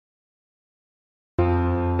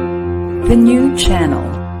The new channel.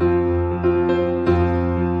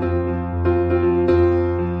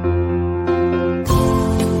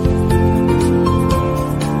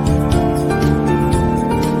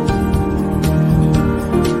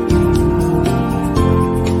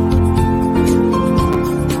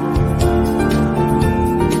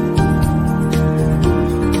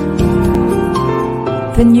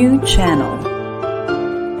 The new channel.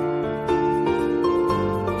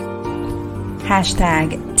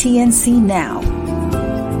 Hashtag TNC Now.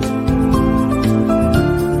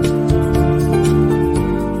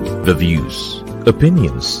 The views,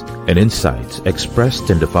 opinions, and insights expressed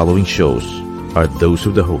in the following shows are those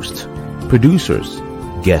of the host, producers,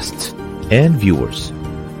 guests, and viewers.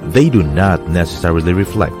 They do not necessarily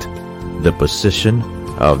reflect the position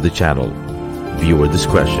of the channel. Viewer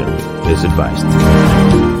discretion is advised.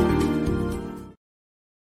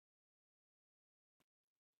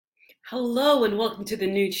 Hello and welcome to the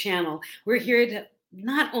new channel. We're here to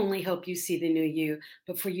not only help you see the new you,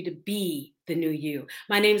 but for you to be the new you.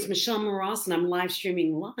 My name is Michelle Moross and I'm live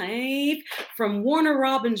streaming live from Warner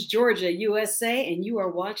Robins, Georgia, USA, and you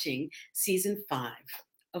are watching Season 5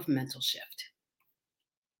 of Mental Shift.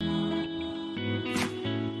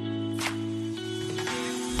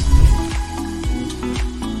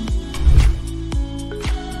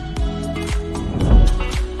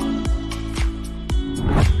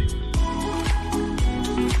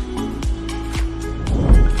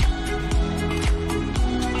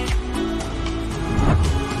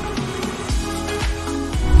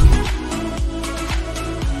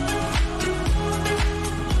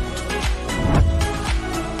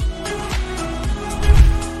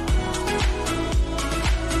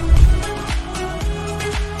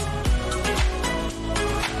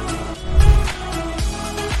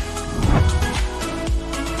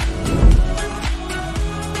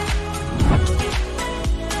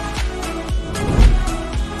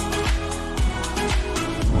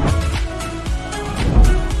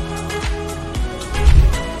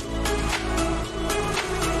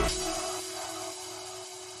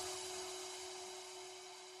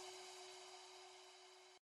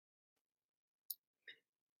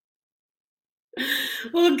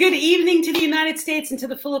 Well, good evening to the United States and to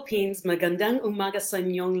the Philippines. Magandang umaga sa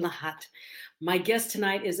inyong lahat. My guest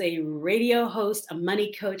tonight is a radio host, a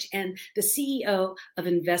money coach, and the CEO of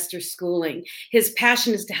Investor Schooling. His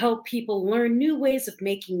passion is to help people learn new ways of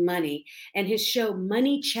making money, and his show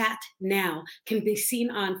Money Chat Now can be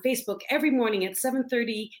seen on Facebook every morning at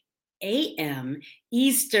 7:30 a.m.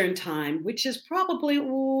 Eastern Time, which is probably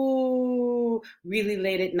really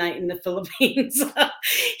late at night in the Philippines.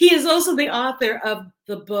 He is also the author of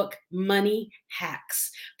the book Money Hacks.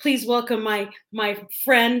 Please welcome my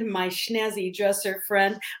friend, my snazzy dresser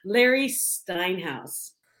friend, Larry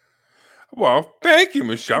Steinhaus. Well, thank you,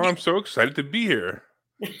 Michelle. I'm so excited to be here.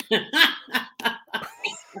 Do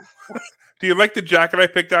you like the jacket I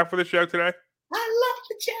picked out for the show today? I love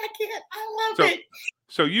the jacket. I love it.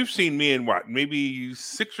 So you've seen me in what, maybe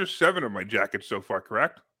 6 or 7 of my jackets so far,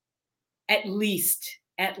 correct? At least.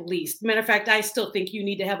 Matter of fact, I still think you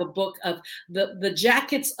need to have a book of the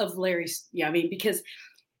jackets of Larry. Yeah, I mean, because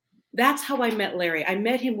that's how I met Larry. I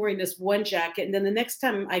met him wearing this one jacket, and then the next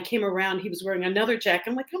time I came around, he was wearing another jacket.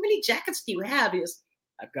 I'm like, how many jackets do you have? He goes,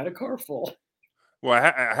 I've got a car full. Well,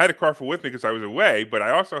 I had a car full with me because I was away, but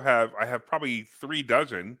I also have probably 3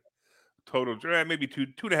 dozen total, maybe two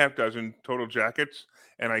and a half dozen total jackets,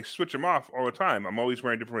 and I switch them off all the time. I'm always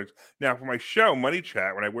wearing different ones. Now, for my show, Money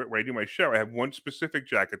Chat, when I do my show, I have one specific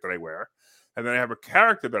jacket that I wear, and then I have a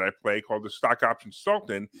character that I play called the Stock Option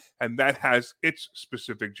Sultan, and that has its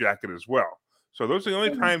specific jacket as well. So those are the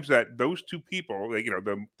only times that those two people, like,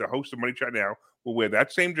 the host of Money Chat Now, will wear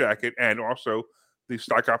that same jacket, and also the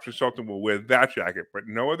Stock Option Sultan will wear that jacket. But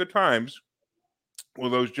no other times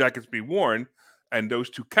will those jackets be worn, and those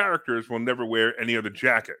two characters will never wear any other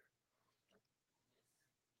jacket.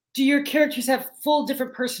 Do your characters have full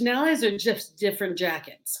different personalities or just different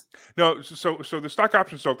jackets? No, so the Stock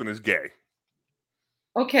Option Sultan is gay.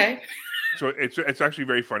 Okay. So it's actually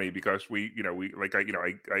very funny because when you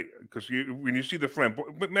see the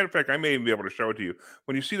matter of fact, I may even be able to show it to you.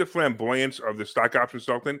 When you see the flamboyance of the Stock Option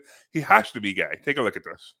Sultan, he has to be gay. Take a look at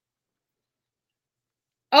this.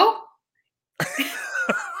 Oh.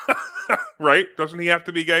 Right? Doesn't he have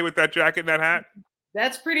to be gay with that jacket and that hat?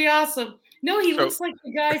 That's pretty awesome. No, he looks like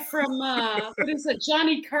the guy from what is it,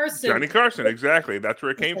 Johnny Carson? Johnny Carson, exactly. That's where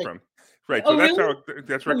it came from. Right. So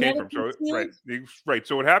that's where it came from. So right.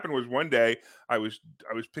 So what happened was one day I was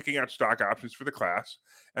picking out stock options for the class,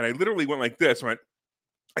 and I literally went like this. I went,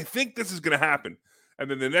 I think this is going to happen. And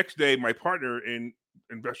then the next day, my partner in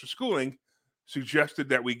Investor Schooling suggested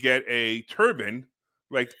that we get a turban,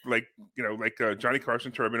 like Johnny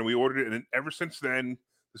Carson turban, and we ordered it. And ever since then,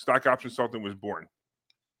 the Stock Option Sultan was born.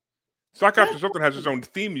 Stock Option Sultan has its own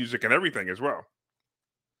theme music and everything as well.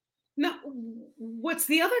 Now, what's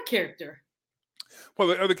the other character? Well,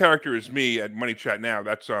 the other character is me at Money Chat Now.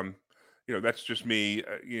 That's that's just me,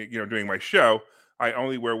 doing my show. I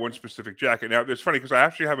only wear one specific jacket. Now, it's funny because I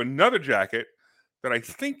actually have another jacket that I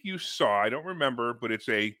think you saw. I don't remember, but it's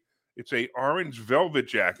a orange velvet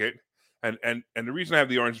jacket, and the reason I have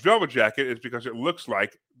the orange velvet jacket is because it looks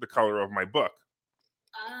like the color of my book.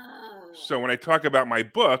 Oh. So when I talk about my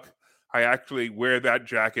book, I actually wear that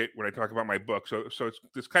jacket when I talk about my book. So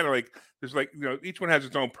it's kind of like there's each one has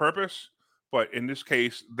its own purpose. But in this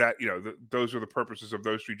case, that those are the purposes of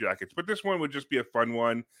those 3 jackets. But this one would just be a fun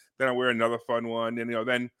one. Then I'll wear another fun one, and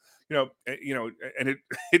and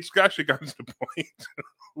it's actually gotten to the point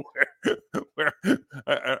where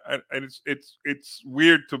and it's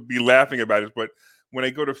weird to be laughing about it. But when I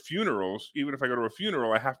go to funerals, even if I go to a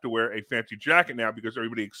funeral, I have to wear a fancy jacket now because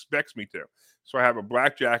everybody expects me to. So I have a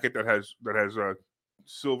black jacket that has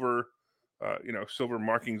silver, silver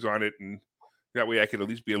markings on it, and that way I could at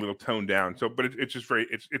least be a little toned down. So, but it's just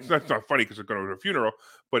it's not funny because I'm going to a funeral,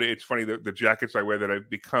 but it's funny that the jackets I wear, that I've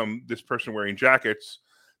become this person wearing jackets,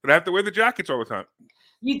 that I have to wear the jackets all the time.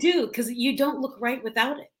 You do, because you don't look right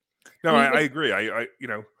without it. No, I agree. I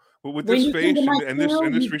with this face and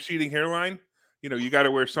this receding hairline, you got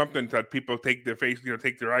to wear something that people take their face,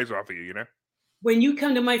 take their eyes off of you, When you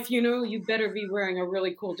come to my funeral, you better be wearing a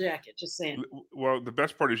really cool jacket. Just saying. Well, the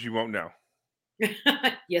best part is you won't know.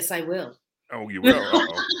 Yes, I will. Oh, you will.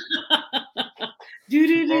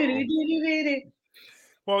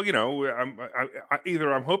 Well,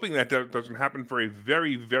 I'm hoping that doesn't happen for a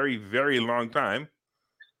very, very, very long time.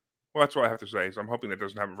 Well, that's what I have to say. So I'm hoping that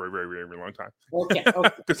doesn't happen for a very, very, very long time. Okay.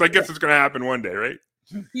 Because I guess it's going to happen one day, right?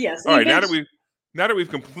 Yes. All right. Now that we've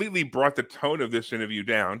completely brought the tone of this interview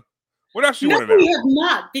down, what else do you want to know? No, we have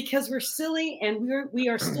not, because we're silly and we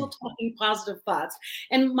are still talking positive thoughts.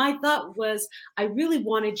 And my thought was, I really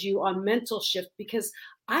wanted you on Mental Shift because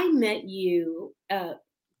I met you out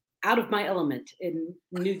of my element in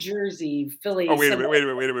New Jersey, Philly. Oh, wait a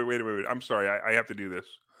minute. I'm sorry. I have to do this.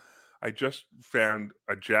 I just found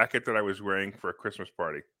a jacket that I was wearing for a Christmas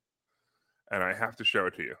party, and I have to show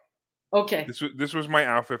it to you. Okay. This was my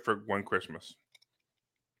outfit for one Christmas.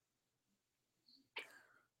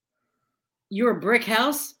 You're a brick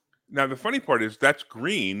house? Now, the funny part is that's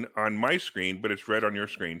green on my screen, but it's red on your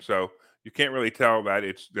screen. So you can't really tell that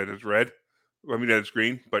it's red. I mean, that it's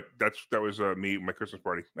green, but that was me, my Christmas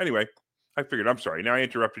party. Anyway, I figured, I'm sorry. Now I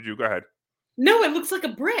interrupted you. Go ahead. No, it looks like a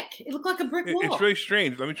brick. It looked like a brick wall. It's really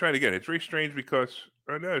strange. Let me try it again. It's very strange because,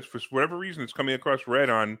 I don't know, it's for whatever reason, it's coming across red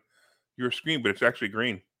on your screen, but it's actually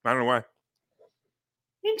green. I don't know why.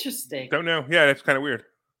 Interesting. Don't know. Yeah, that's kind of weird.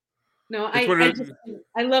 No,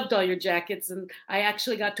 I loved all your jackets, and I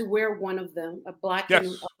actually got to wear one of them, a black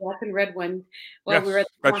and red one. While we were at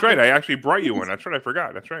the that's right. I actually brought you one. That's right. I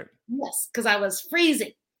forgot. That's right. Yes, because I was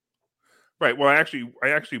freezing. Right. Well, I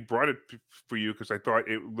actually brought it for you because I thought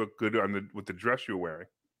it looked good with the dress you were wearing.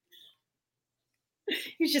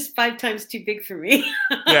 You're just 5 times too big for me.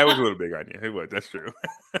 Yeah, it was a little big on you. It was. That's true.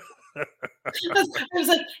 I was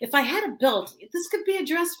like, if I had a belt, this could be a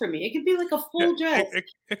dress for me. It could be like a full dress.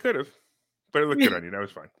 It could have, but it looked good on you. That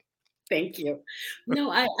was fine. Thank you.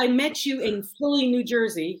 No, I met you in Philly, New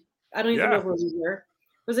Jersey. I don't even know where we were.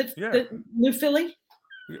 Was it New Philly?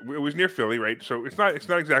 It was near Philly, right? So it's not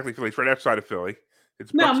exactly Philly. It's right outside of Philly.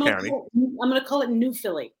 It's Bucks County. I'm going to call it New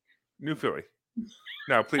Philly. New Philly.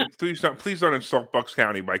 Now, please don't insult Bucks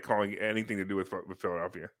County by calling anything to do with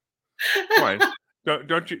Philadelphia. Come on.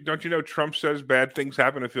 Don't you know Trump says bad things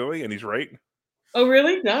happen to Philly, and he's right? Oh,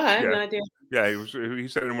 really? No, I had no idea. Yeah, he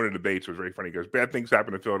said in one of the debates, it was very funny. He goes, bad things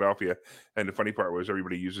happen in Philadelphia. And the funny part was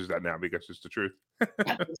everybody uses that now because it's the truth.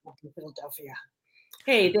 Philadelphia.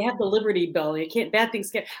 Hey, they have the Liberty Bell. Bad things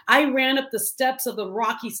can't. I ran up the steps of the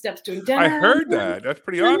Rocky Steps doing. I heard that. That's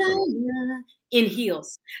pretty awesome. In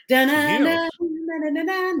heels. Really?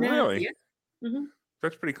 Mm-hmm.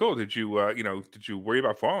 That's pretty cool. Did you worry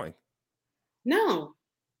about falling? No.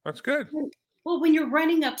 That's good. Well, when you're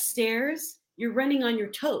running upstairs, you're running on your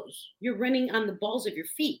toes. You're running on the balls of your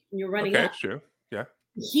feet, and you're running up. That's true. Yeah.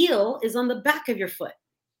 The heel is on the back of your foot.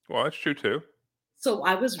 Well, that's true too. So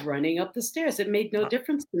I was running up the stairs. It made no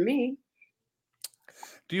difference to me.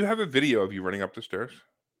 Do you have a video of you running up the stairs?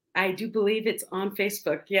 I do believe it's on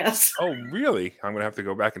Facebook. Yes. Oh, really? I'm gonna have to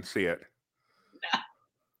go back and see it.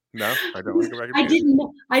 No, I don't want to go back and see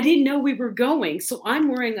I didn't know we were going, so I'm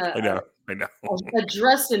wearing a I know. a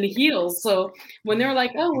dress and heels. So when they're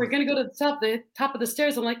like, "Oh, we're gonna go to the top of the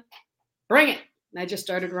stairs," I'm like, "Bring it!" And I just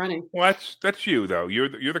started running. Well, that's you though. You're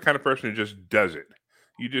the kind of person who just does it.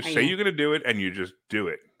 You just I say know. you're going to do it, and you just do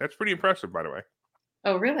it. That's pretty impressive, by the way.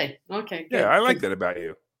 Oh, really? Okay, Yeah, good. I like that about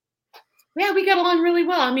you. Yeah, we got along really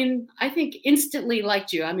well. I mean, I think instantly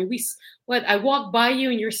liked you. I mean, I walked by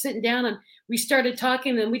you and you're sitting down and we started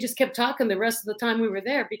talking and we just kept talking the rest of the time we were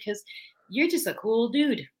there because you're just a cool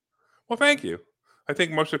dude. Well, thank you. I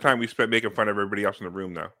think most of the time we spent making fun of everybody else in the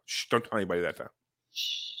room. Though, shh, don't tell anybody that. Though.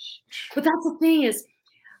 But that's the thing is,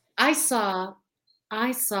 I saw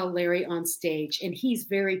Larry on stage and he's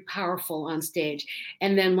very powerful on stage.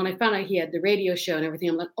 And then when I found out he had the radio show and everything,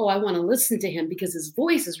 I'm like, oh, I want to listen to him because his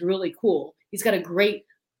voice is really cool. He's got a great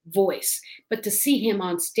voice. But to see him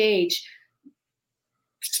on stage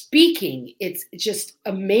speaking, it's just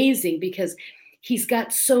amazing because he's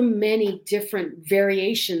got so many different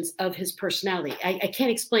variations of his personality. I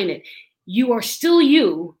can't explain it. You are still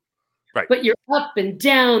you. Right. But you're up and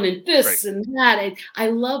down and this Right. and that. And I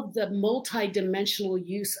love the multi-dimensional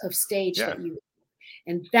use of stage Yeah. that you,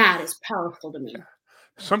 and that is powerful to me.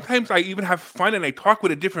 Sometimes I even have fun and I talk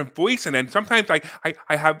with a different voice, and then sometimes I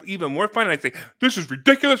have even more fun and I say, "This is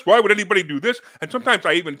ridiculous. Why would anybody do this?" And sometimes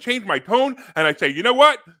I even change my tone and I say, "You know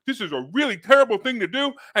what? This is a really terrible thing to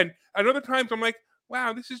do." And other times I'm like,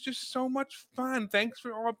 "Wow, this is just so much fun. Thanks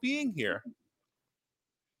for all being here."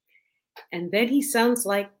 And then he sounds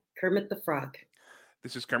like Kermit the Frog.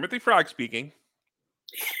 This is Kermit the Frog speaking.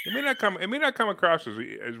 It may not come across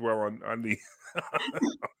as well on the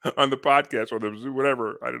on the podcast or the Zoom,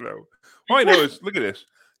 whatever. I don't know. All I know is, look at this.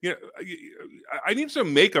 You know, I need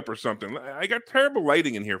some makeup or something. I got terrible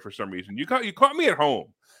lighting in here for some reason. You caught me at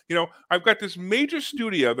home. You know, I've got this major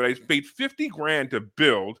studio that I paid $50,000 to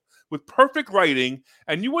build with perfect lighting,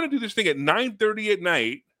 and you want to do this thing at 9:30 at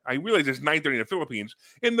night. I realize it's 9:30 in the Philippines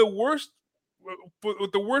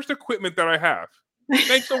with the worst equipment that I have.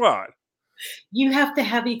 Thanks a lot. You have to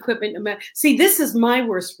have equipment. See, this is my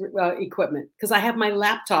worst equipment because I have my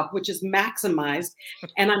laptop, which is maximized,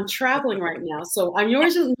 and I'm traveling right now. So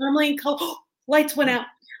yours is normally in lights went out.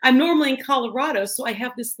 I'm normally in Colorado, so I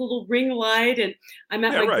have this little ring light, and I'm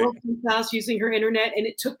at my girlfriend's house using her internet, and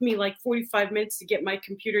it took me like 45 minutes to get my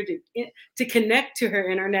computer to connect to her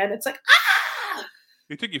internet. It's like, ah!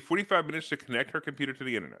 It took you 45 minutes to connect her computer to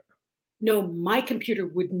the internet. No, my computer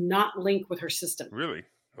would not link with her system. Really?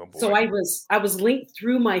 Oh boy. So I was linked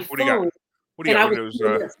through my phone. What do you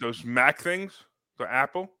got? Those Mac things? The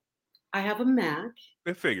Apple? I have a Mac.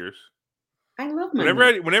 It figures. I love my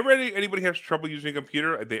Mac. Whenever anybody has trouble using a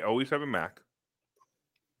computer, they always have a Mac.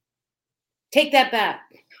 Take that back.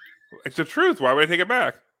 It's the truth. Why would I take it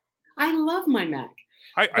back? I love my Mac.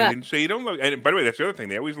 I didn't say you don't love. And by the way, that's the other thing.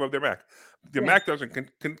 They always love their Mac. The Mac doesn't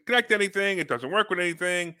connect to anything. It doesn't work with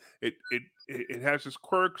anything. It has its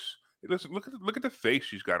quirks. Listen, look at the face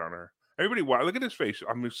she's got on her. Everybody, look at this face.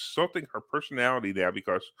 I'm insulting her personality now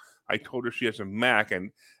because I told her she has a Mac,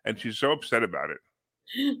 and she's so upset about it.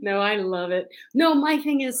 No, I love it. No, my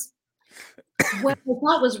thing is, what I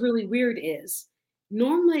thought was really weird is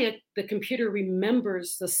normally the computer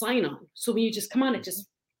remembers the sign-on. So when you just come on, it just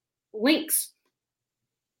links.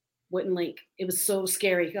 Wouldn't link. It was so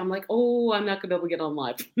scary. I'm like, oh, I'm not gonna be able to get on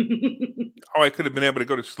live. Oh, I could have been able to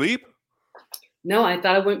go to sleep? No, I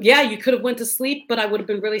thought I went. Yeah, you could have went to sleep, but I would have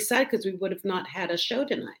been really sad because we would have not had a show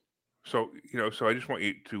tonight. So I just want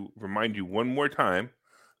you to remind you one more time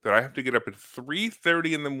that I have to get up at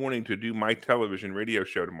 3:30 in the morning to do my television radio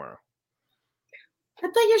show tomorrow. I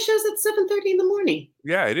thought your show's at 7:30 in the morning.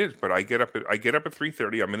 Yeah, it is, but I get up at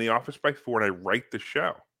 3:30. I'm in the office by 4, and I write the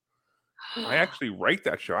show. I actually write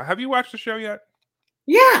that show. Have you watched the show yet?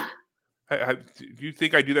 Yeah. Do you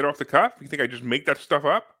think I do that off the cuff? You think I just make that stuff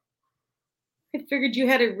up? I figured you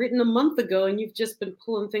had it written a month ago, and you've just been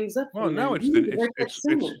pulling things up. Well, no,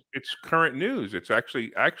 it's current news. It's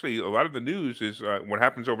actually a lot of the news is what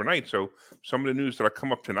happens overnight. So some of the news that'll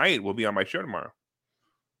come up tonight will be on my show tomorrow.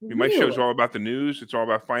 Really? My show's all about the news. It's all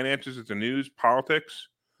about finances. It's the news, politics.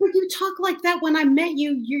 Well, you talk like that when I met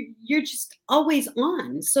you. You're just always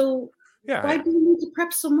on. So yeah, why do you need to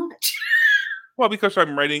prep so much? Well, because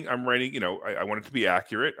I'm writing. I want it to be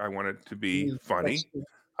accurate. I want it to be funny.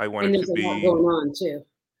 I want it to be. There's a lot going on too.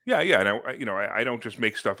 Yeah, and I don't just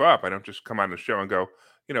make stuff up. I don't just come on the show and go,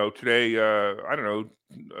 today, I don't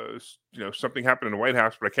know, something happened in the White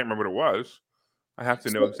House, but I can't remember what it was. I have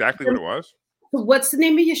to know exactly what it was. So what's the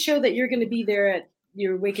name of your show that you're going to be there at?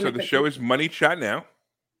 You're waking up. So the show is Money Chat Now.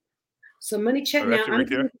 So Money Chat Now. I'm going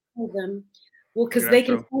to tell them. Well, because they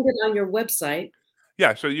can find it on your website.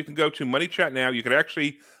 Yeah, so you can go to Money Chat Now. You can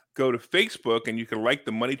actually go to Facebook and you can like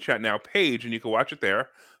the Money Chat Now page and you can watch it there.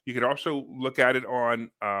 You can also look at it on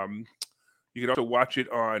you can also watch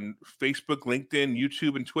it on Facebook, LinkedIn,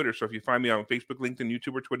 YouTube, and Twitter. So if you find me on Facebook, LinkedIn,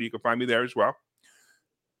 YouTube, or Twitter, you can find me there as well.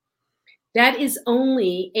 That is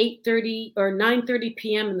only 8:30 or 9:30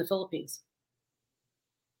 p.m. in the Philippines.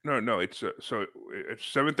 No, it's so it's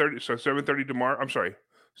 7:30. So 7:30 tomorrow. I'm sorry,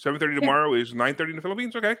 7:30 tomorrow is 9:30 in the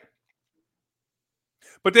Philippines. Okay,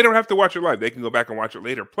 but they don't have to watch it live. They can go back and watch it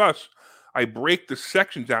later. Plus, I break the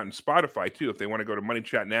sections out in Spotify too. If they want to go to Money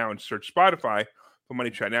Chat Now and search Spotify for Money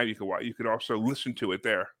Chat Now, you could also listen to it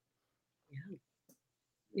there.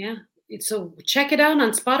 Yeah. So check it out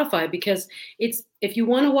on Spotify because it's if you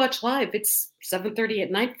want to watch live, it's 7:30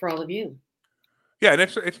 at night for all of you. Yeah, and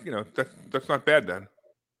it's that's not bad then.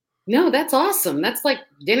 No, that's awesome. That's like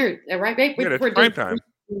dinner, right? Babe? Yeah, it's prime time.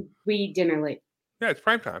 We eat dinner late. Yeah, it's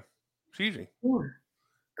prime time. It's easy. Yeah.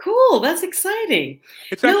 Cool. That's exciting.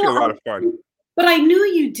 It's actually a lot of fun. But I knew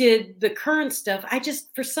you did the current stuff. I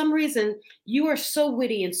just, for some reason, you are so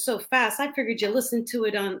witty and so fast. I figured you listened to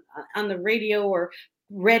it on the radio or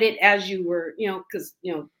read it as you were, because,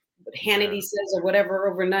 what Hannity says or whatever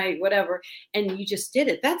overnight, whatever, and you just did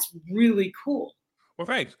it. That's really cool. Well,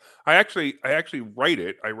 thanks. I actually write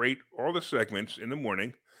it. I write all the segments in the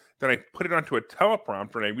morning. Then I put it onto a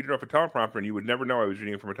teleprompter and I read it off a teleprompter, and you would never know I was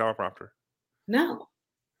reading it from a teleprompter. No.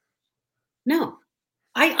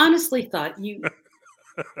 I honestly thought you.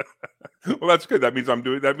 Well, that's good. That means I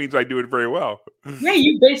do it very well. Yeah,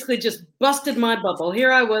 you basically just busted my bubble.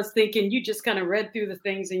 Here I was thinking you just kind of read through the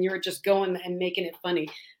things and you were just going and making it funny.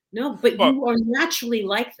 No, but you are naturally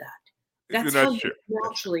like that. That's how you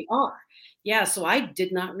naturally are. Yeah, so I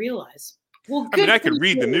did not realize. Well, good. I could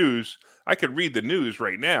read the news. I could read the news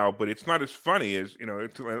right now, but it's not as funny as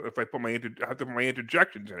if I put I have to put my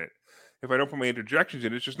interjections in it. If I don't put my interjections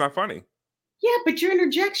in, it's just not funny. Yeah, but your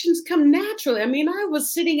interjections come naturally. I mean, I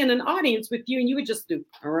was sitting in an audience with you, and you would just do.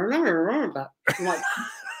 I'm like,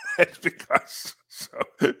 that's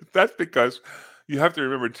because you have to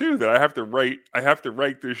remember too that I have to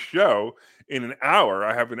write this show in an hour.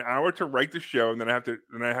 I have an hour to write the show, and then I have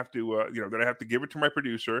to give it to my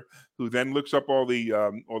producer, who then looks up all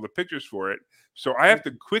the pictures for it. So I have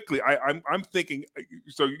to quickly. I'm thinking.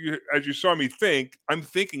 So as you saw me think, I'm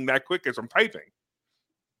thinking that quick as I'm typing.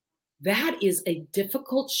 That is a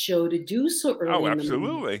difficult show to do so early. Oh,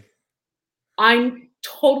 absolutely. I'm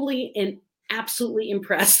totally and absolutely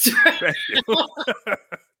impressed. Thank you.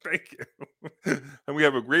 Thank you. And we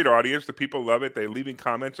have a great audience. The people love it. They're leaving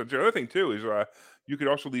comments. And the other thing too is you could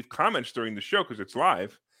also leave comments during the show because it's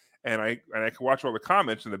live, and I can watch all the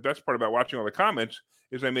comments. And the best part about watching all the comments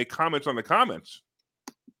is I make comments on the comments.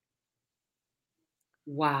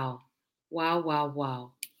 Wow.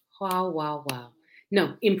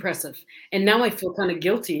 No, impressive. And now I feel kind of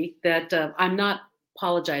guilty that I'm not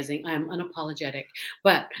apologizing. I'm unapologetic.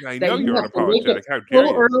 But I know you're unapologetic. How dare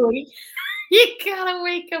you? Early. You gotta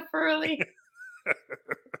wake up early.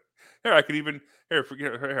 Here, I could even here.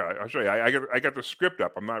 I'll show you. I got the script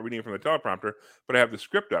up. I'm not reading it from the teleprompter, but I have the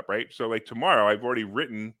script up, right? So like tomorrow, I've already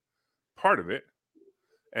written part of it.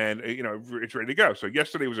 And it's ready to go. So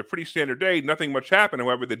yesterday was a pretty standard day. Nothing much happened.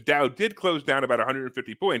 However, the Dow did close down about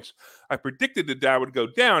 150 points. I predicted the Dow would go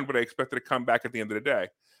down, but I expected to come back at the end of the day.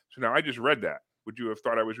 So now I just read that. Would you have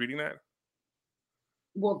thought I was reading that?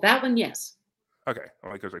 Well, that one, yes. Okay,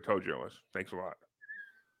 only because I told you I was. Thanks a lot.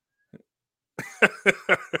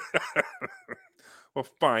 Well,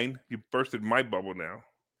 fine. You bursted my bubble now.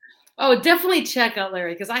 Oh, definitely check out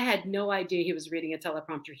Larry, because I had no idea he was reading a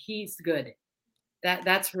teleprompter. He's good.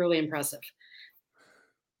 That's really impressive.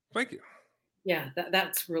 Thank you. Yeah,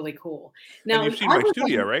 that's really cool. Now and you've seen my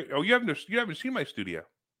studio, right? Oh, you haven't seen my studio.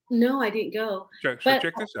 No, I didn't go. Check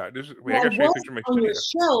this out. I got to show you a picture of my studio. On your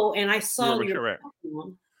show, and I saw your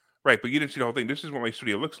right, but you didn't see the whole thing. This is what my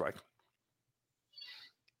studio looks like.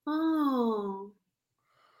 Oh.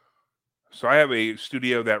 So I have a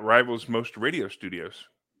studio that rivals most radio stations.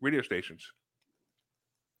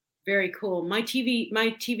 Very cool. My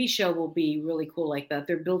TV show will be really cool like that.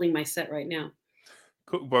 They're building my set right now.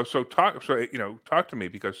 Cool. Well, talk to me,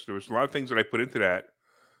 because there was a lot of things that I put into that,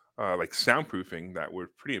 like soundproofing, that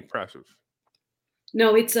were pretty impressive.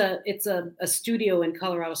 No, it's a studio in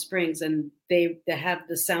Colorado Springs, and they have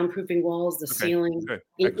the soundproofing walls, the ceiling.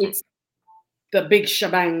 It's the big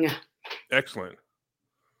shebang. Excellent.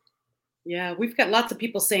 Yeah, we've got lots of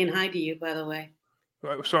people saying hi to you, by the way.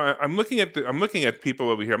 So I'm looking at people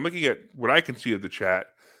over here. I'm looking at what I can see of the chat,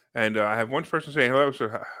 and I have one person saying hello. So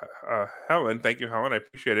Helen, thank you, Helen. I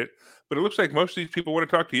appreciate it. But it looks like most of these people want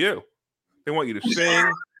to talk to you. They want you to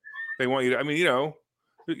sing. They want you to. I mean,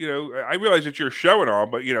 You know, I realize it's your show and all,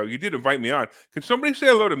 but you know, you did invite me on. Can somebody say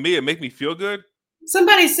hello to me and make me feel good?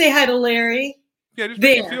 Somebody say hi to Larry. Yeah, just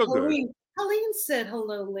make me There. feel good. Helene said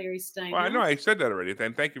hello, Larry Well, I know Steinhaus. I said that already.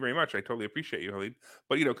 Then thank you very much. I totally appreciate you, Helene.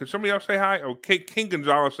 But you know, can somebody else say hi? Oh, King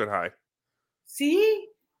Gonzalez said hi. See?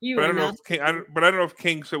 You But I are don't know not. if King. But I don't know if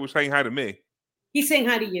King was saying hi to me. He's saying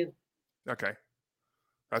hi to you. Okay,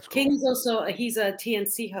 that's cool. King's also he's a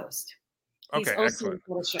TNC host. He's Okay, also excellent.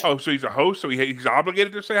 on the show. Oh, so he's a host, so he's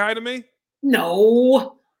obligated to say hi to me?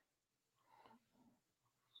 No.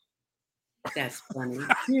 That's funny.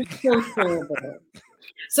 You're so terrible.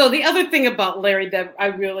 So the other thing about Larry that I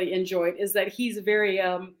really enjoyed is that he's very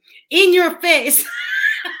in your face,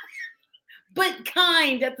 but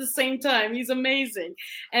kind at the same time. He's amazing.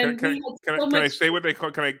 And Can I say what they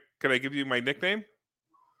call? Can I give you my nickname?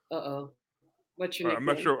 Uh-oh. What's your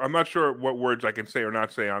nickname? I'm not sure what words I can say or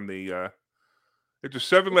not say on the. It's a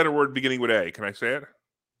 7-letter word beginning with A. Can I say it?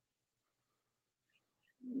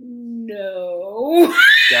 No.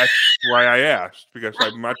 That's why I asked, because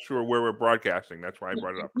I'm not sure where we're broadcasting. That's why I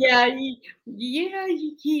brought it up. Yeah,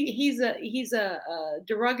 he's a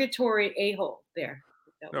derogatory a-hole there.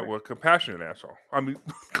 No, well, compassionate asshole. I mean,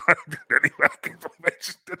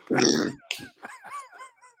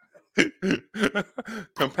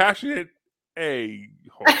 compassionate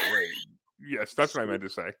a-hole. Right. Yes, that's what I meant to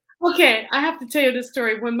say. Okay, I have to tell you this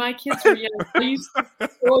story. When my kids were young, I used to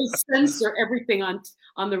always censor everything on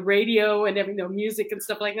the radio and music and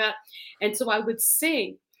stuff like that. And so I would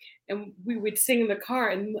sing, and we would sing in the car.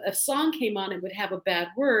 And a song came on and would have a bad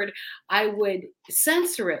word, I would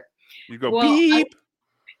censor it. You go beep.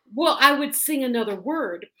 I would sing another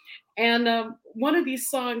word. And one of these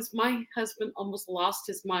songs, my husband almost lost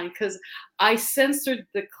his mind because I censored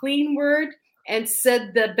the clean word and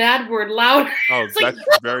said the bad word louder. Oh, that's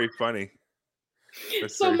very funny.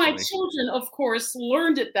 So my children, of course,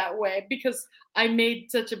 learned it that way because I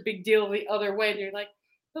made such a big deal the other way. And they're like,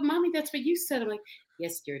 but Mommy, that's what you said. I'm like,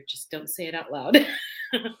 yes, dear, just don't say it out loud.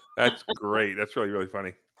 That's great. That's really, really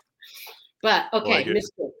funny. But okay,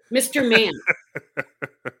 Mr. Man.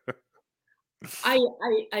 I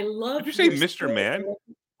love. Did you say Mr. Man?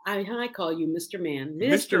 I call you Mr. Man.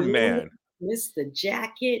 Mr. Man. Mr.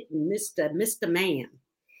 Jacket, Mr. Man.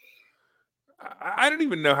 I don't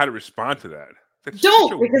even know how to respond to that.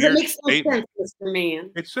 Don't, because it makes no sense, Mr. Man.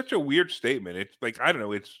 It's such a weird statement. It's like, I don't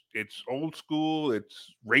know, it's old school,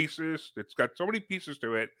 it's racist, it's got so many pieces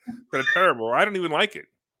to it that are terrible. I don't even like it.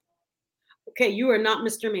 Okay, you are not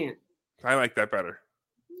Mr. Man. I like that better.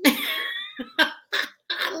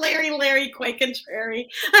 Larry, quite contrary.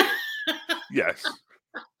 Yes.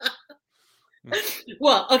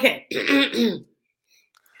 Well, okay.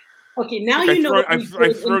 Okay, now Look, you know.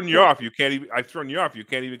 I've thrown you off. You can't even. I've thrown you off. You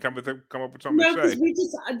can't even come up with something to say.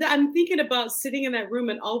 Because I'm thinking about sitting in that room,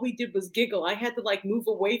 and all we did was giggle. I had to move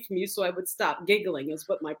away from you so I would stop giggling. Is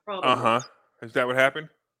what my problem. Was. Is that what happened?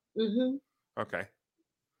 Mm-hmm. Okay.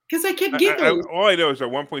 Because I kept giggling. All I know is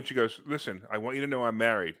at one point she goes, "Listen, I want you to know I'm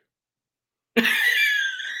married."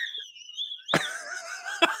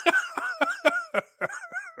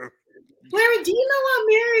 Larry, do you know I'm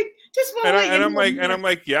married? Just I'm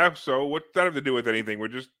like, yeah. So what's that have to do with anything? We're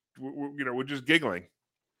just giggling.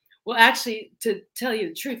 Well, actually, to tell you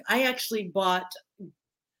the truth, I actually bought.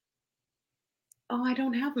 Oh, I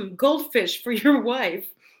don't have them. Goldfish for your wife.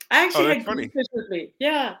 I actually had funny. Goldfish with me.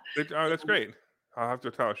 Yeah. That's great. I'll have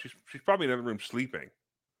to tell her. She's probably in another room sleeping.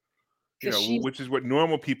 Which is what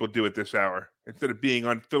normal people do at this hour instead of being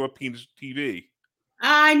on Philippines TV.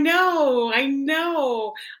 I know.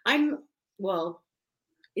 Well,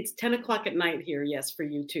 it's 10 o'clock at night here. Yes, for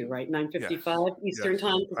you too, right? 9:55 Eastern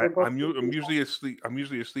time. I'm usually asleep. I'm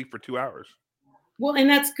usually asleep for 2 hours. Well, and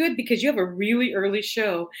that's good because you have a really early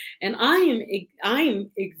show, and I am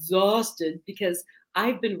exhausted because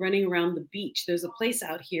I've been running around the beach. There's a place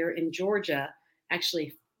out here in Georgia,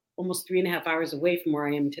 actually almost 3.5 hours away from where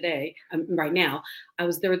I am today. Right now, I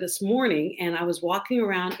was there this morning, and I was walking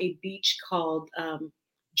around a beach called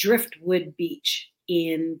Driftwood Beach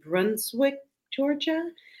in Brunswick,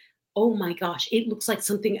 Georgia. Oh my gosh, it looks like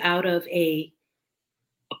something out of a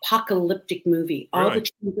apocalyptic movie. All the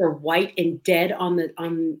trees are white and dead on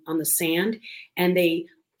the sand, and the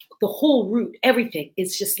whole route, everything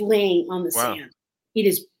is just laying on the sand. It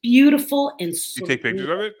is beautiful and you take pictures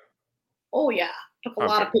of it? Oh yeah, took a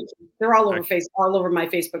lot of pictures. They're all over my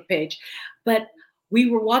Facebook page. But we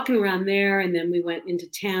were walking around there, and then we went into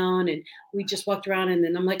town, and we just walked around, and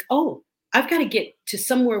then I'm like, oh, I've got to get to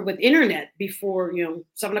somewhere with internet before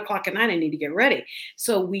 7 o'clock at night. I need to get ready.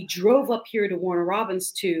 So we drove up here to Warner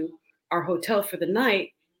Robins to our hotel for the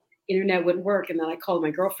night. Internet wouldn't work, and then I called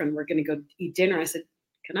my girlfriend. We're going to go eat dinner. I said,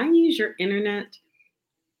 can I use your internet?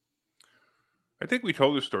 I think we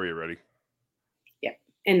told this story already. Yeah.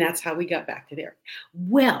 And that's how we got back to there.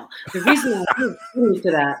 Well, the reason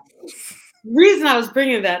I was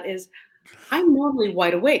bringing that is I'm normally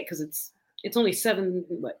wide awake because it's only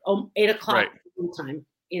 8 o'clock time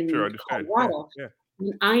in Colorado. Yeah.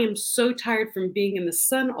 And I am so tired from being in the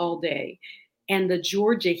sun all day and the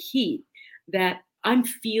Georgia heat that I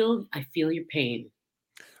feel your pain.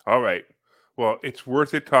 All right. Well, it's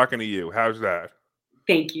worth it talking to you. How's that?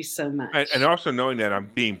 Thank you so much. And also knowing that I'm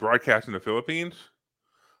being broadcast in the Philippines.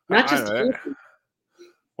 Not just the Philippines.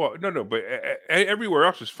 Well, no, but everywhere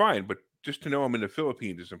else is fine. But just to know I'm in the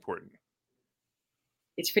Philippines is important.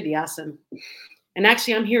 It's pretty awesome. And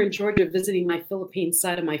actually, I'm here in Georgia visiting my Philippine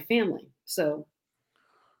side of my family. So.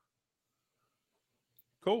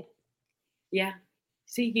 Cool. Yeah.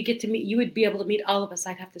 See, you would be able to meet all of us.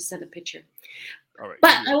 I'd have to send a picture. All right.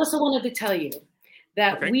 But I also wanted to tell you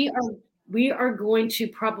that Okay. we are going to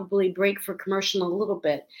probably break for commercial a little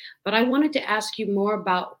bit, but I wanted to ask you more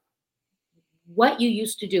about what you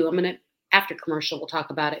used to do. After commercial, we'll talk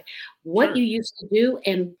about it. What Sure. you used to do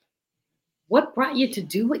and what brought you to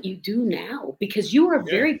do what you do now? Because you are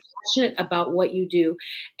very passionate about what you do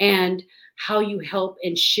and how you help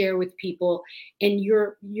and share with people. And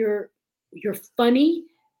you're funny,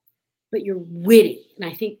 but you're witty. And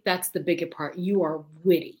I think that's the bigger part. You are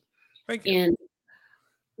witty. Thank you. And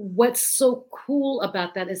what's so cool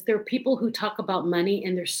about that is there are people who talk about money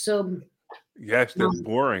and they're so Yes, they're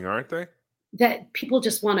boring, aren't they? that people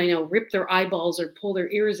just want to, rip their eyeballs or pull their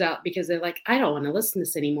ears out because they're like, I don't want to listen to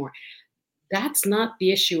this anymore. That's not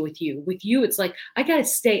the issue with you. With you, it's like, I got to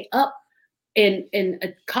stay up and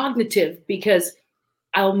cognitive because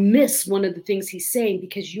I'll miss one of the things he's saying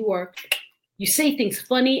because you say things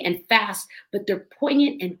funny and fast, but they're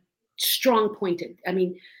poignant and strong pointed. I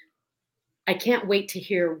mean, I can't wait to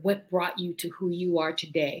hear what brought you to who you are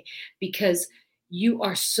today because you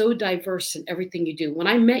are so diverse in everything you do. When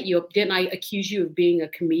I met you, didn't I accuse you of being a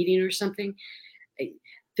comedian or something?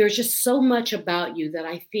 There's just so much about you that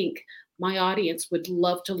I think my audience would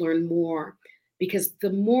love to learn more because the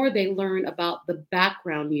more they learn about the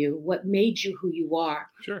background what made you who you are,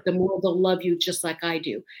 Sure. the more they'll love you just like I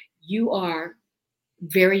do. You are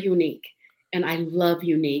very unique and I love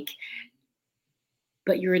unique,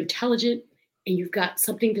 but you're intelligent and you've got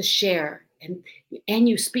something to share and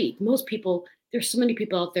you speak. Most people, there's so many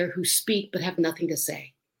people out there who speak but have nothing to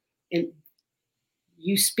say. And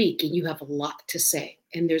you speak and you have a lot to say.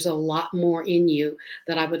 And there's a lot more in you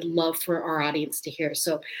that I would love for our audience to hear.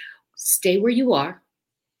 So stay where you are.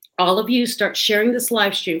 All of you start sharing this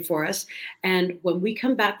live stream for us. And when we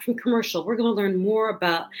come back from commercial, we're going to learn more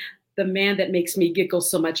about the man that makes me giggle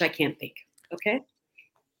so much I can't think. Okay?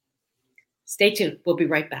 Stay tuned. We'll be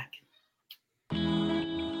right back.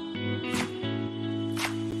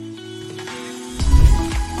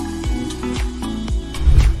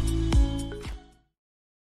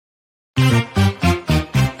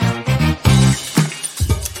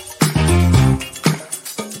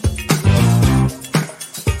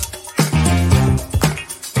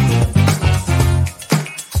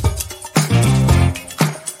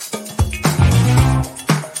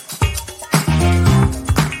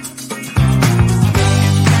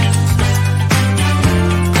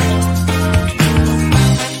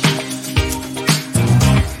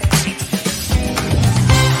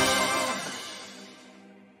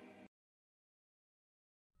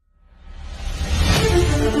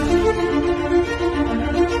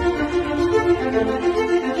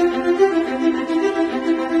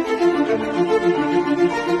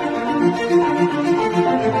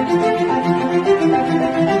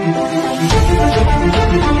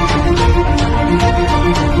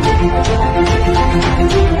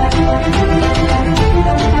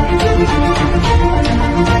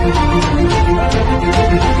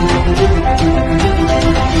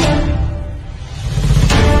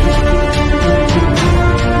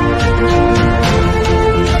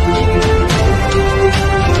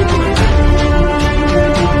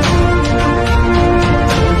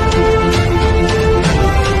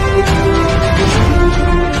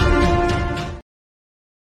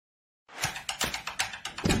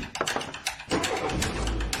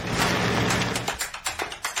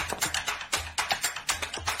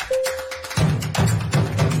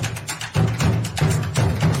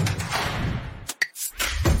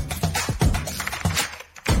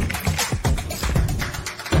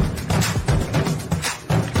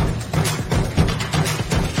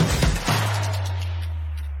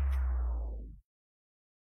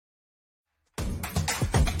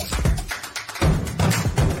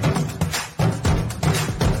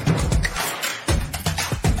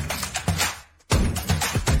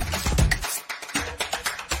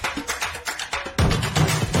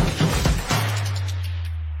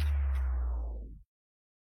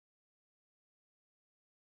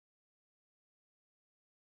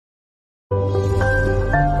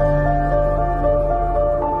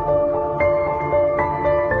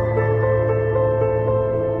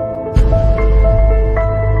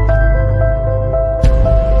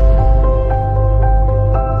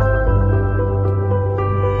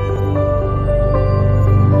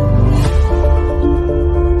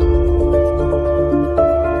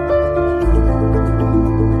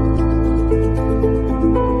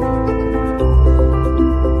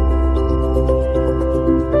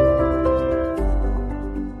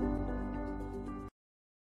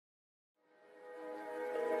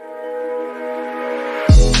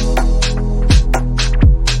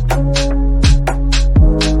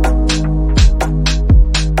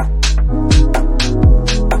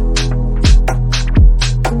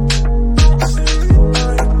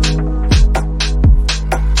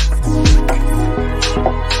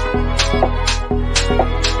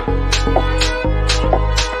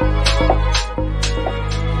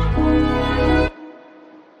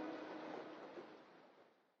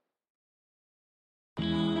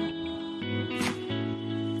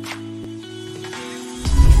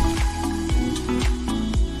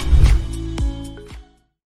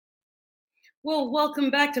 Well, welcome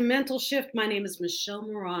back to Mental Shift. My name is Michelle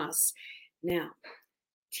Moras. Now,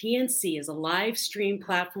 TNC is a live stream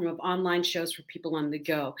platform of online shows for people on the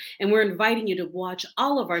go. And we're inviting you to watch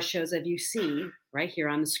all of our shows as you see right here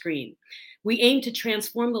on the screen. We aim to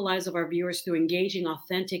transform the lives of our viewers through engaging,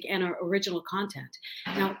 authentic, and our original content.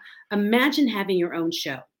 Now, imagine having your own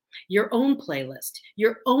show, your own playlist,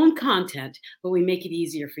 your own content, but we make it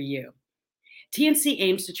easier for you. TNC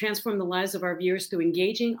aims to transform the lives of our viewers through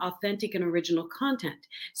engaging, authentic, and original content.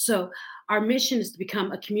 So, our mission is to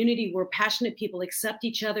become a community where passionate people accept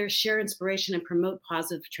each other, share inspiration, and promote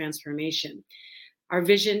positive transformation. Our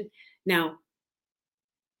vision. Now,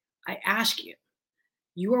 I ask you,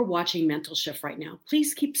 you are watching Mental Shift right now.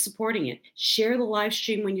 Please keep supporting it. Share the live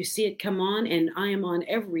stream when you see it come on, and I am on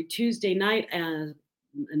every Tuesday night. In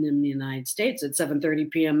the United States at 7:30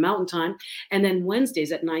 p.m. Mountain Time, and then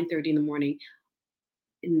Wednesdays at 9:30 in the morning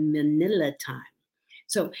in Manila time.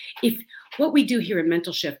 So if what we do here at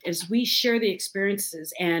Mental Shift is we share the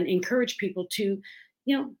experiences and encourage people to,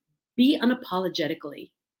 be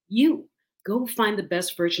unapologetically you. Go find the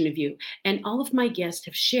best version of you. And all of my guests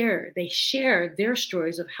they share their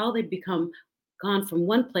stories of how they become gone from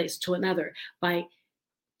one place to another by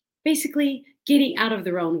basically getting out of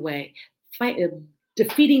their own way,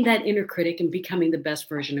 defeating that inner critic and becoming the best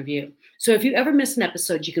version of you. So if you ever miss an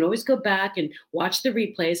episode, you can always go back and watch the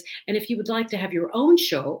replays. And if you would like to have your own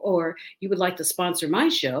show or you would like to sponsor my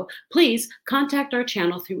show, please contact our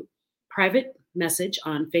channel through private message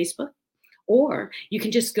on Facebook, or you can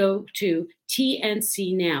just go to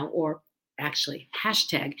TNC Now, or actually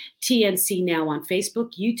hashtag TNC Now on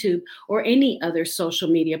Facebook, YouTube, or any other social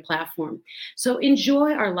media platform. So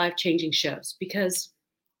enjoy our life-changing shows because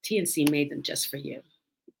TNC made them just for you.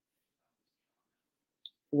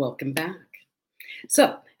 Welcome back.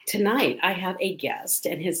 So tonight I have a guest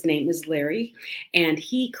and his name is Larry, and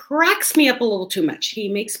he cracks me up a little too much. He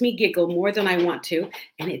makes me giggle more than I want to,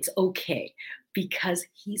 and it's okay because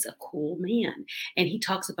he's a cool man and he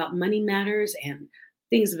talks about money matters and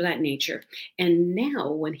things of that nature. And now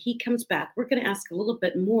when he comes back, we're going to ask a little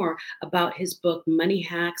bit more about his book, Money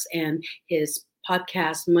Hacks, and his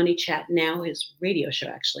podcast, Money Chat Now, his radio show,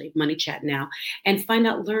 actually, Money Chat Now, and find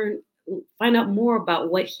out more about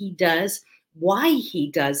what he does, why he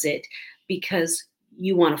does it, because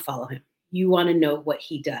you want to follow him. You want to know what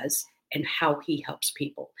he does and how he helps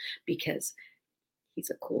people because he's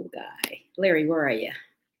a cool guy. Larry, where are you?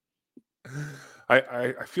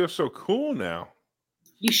 I feel so cool now.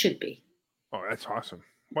 You should be. Oh, that's awesome.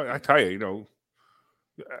 Well, I tell you,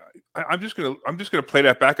 I'm just gonna play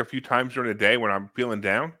that back a few times during the day when I'm feeling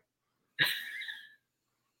down,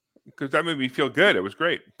 because that made me feel good. It was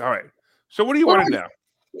great. All right. So what do you want now?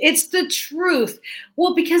 It's the truth.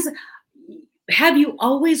 Well, because have you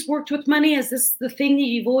always worked with money? Is this the thing that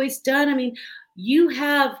you've always done? I mean, you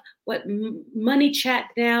have Money Chat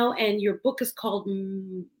Now, and your book is called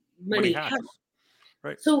Money Hacks.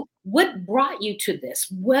 Right. So what brought you to this?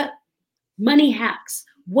 What Money Hacks?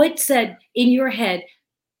 What said in your head,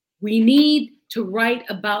 we need to write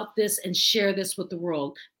about this and share this with the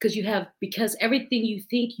world? Because everything you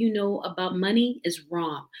think you know about money is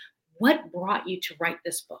wrong. What brought you to write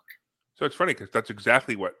this book? So it's funny because that's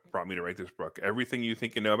exactly what brought me to write this book. Everything you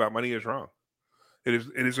think you know about money is wrong. It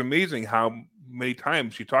is amazing how many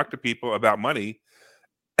times you talk to people about money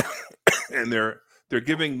and they're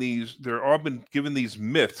all been given these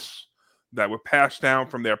myths that were passed down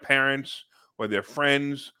from their parents or their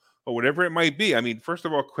friends or whatever it might be. I mean, first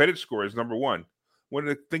of all, credit score is number one. One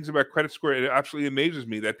of the things about credit score, it absolutely amazes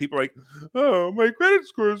me that people are like, oh, my credit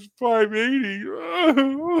score is 580.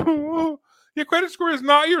 Oh, your credit score is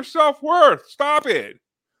not your self-worth. Stop it.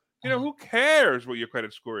 Who cares what your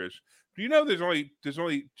credit score is? Do you know there's only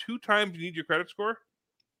 2 times you need your credit score?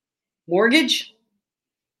 Mortgage?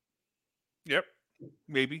 Yep,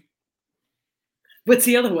 maybe. What's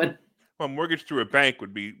the other one? Well, mortgage through a bank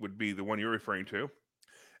would be the one you're referring to.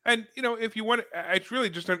 And, if you want, it's really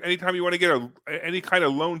just anytime you want to get any kind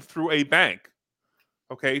of loan through a bank.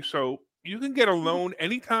 Okay, so you can get a loan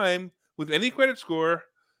anytime with any credit score,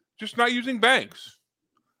 just not using banks.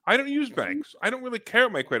 I don't use banks. I don't really care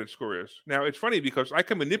what my credit score is. Now, it's funny because I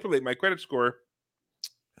can manipulate my credit score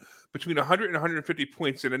between 100 and 150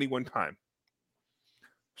 points at any one time.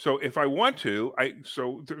 So if I want to,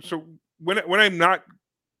 so when I'm not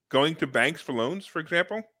going to banks for loans, for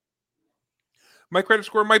example, my credit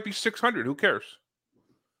score might be 600. Who cares?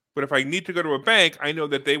 But if I need to go to a bank, I know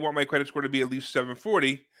that they want my credit score to be at least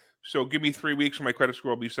 740. So give me 3 weeks and my credit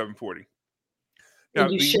score will be 740. Now,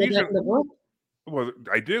 and you share that in the book? Well,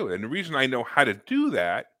 I do. And the reason I know how to do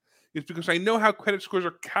that is because I know how credit scores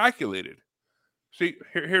are calculated. See,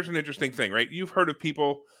 here's an interesting thing, right? You've heard of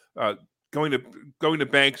people uh, going to going to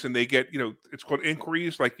banks and they get, it's called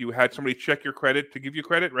inquiries, like you had somebody check your credit to give you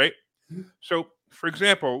credit, right? So, for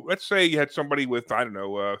example, let's say you had somebody with, I don't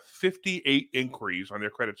know, 58 inquiries on their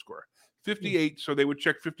credit score. 58, so they would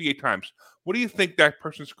check 58 times. What do you think that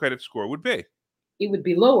person's credit score would be? It would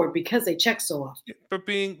be lower because they check so often. But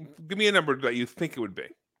give me a number that you think it would be.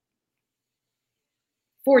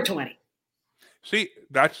 420. See,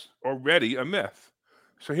 that's already a myth.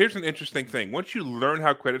 So here's an interesting thing. Once you learn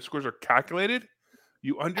how credit scores are calculated,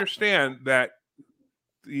 you understand that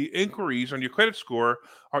the inquiries on your credit score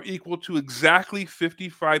are equal to exactly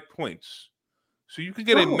 55 points. So you can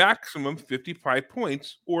get a Oh. maximum 55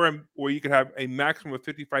 points, or you could have a maximum of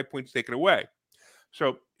 55 points taken away.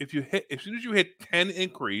 So as soon as you hit 10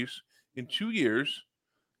 inquiries in 2 years,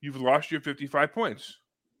 you've lost your 55 points.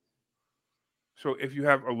 So if you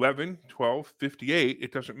have 11, 12, 58,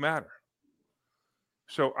 it doesn't matter.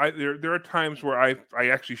 So there are times where I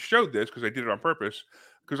actually showed this because I did it on purpose,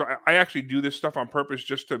 because I actually do this stuff on purpose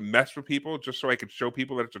just to mess with people, just so I could show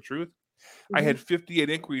people that it's the truth. I had 58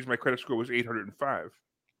 inquiries. My credit score was 805.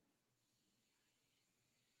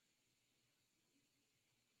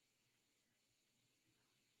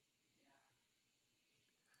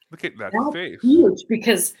 Look at that That's face. huge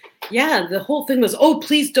because, the whole thing was, oh,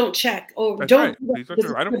 please don't check. Oh, That's don't. right. do that Please don't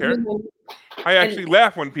because do it. I don't it's care. gonna be- I actually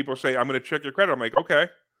laugh when people say, I'm going to check your credit. I'm like, okay.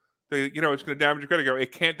 It's going to damage your credit. I go,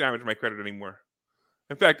 it can't damage my credit anymore.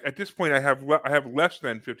 In fact, at this point, I have less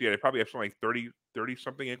than 58. I probably have something like 30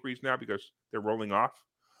 something inquiries now because they're rolling off.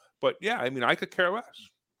 But yeah, I mean, I could care less.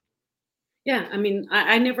 Yeah, I mean,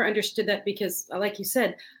 I never understood that because, like you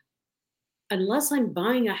said, unless I'm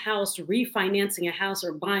buying a house, refinancing a house,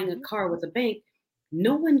 or buying a car with a bank,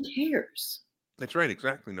 no one cares. That's right.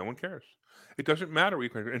 Exactly. No one cares. It doesn't matter what you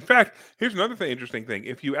can. In fact, here's another interesting thing.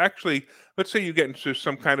 If you actually, let's say you get into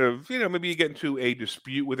some kind of, maybe you get into a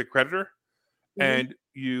dispute with a creditor and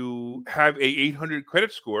you have a 800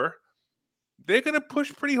 credit score, they're going to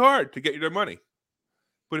push pretty hard to get you their money.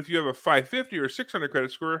 But if you have a 550 or 600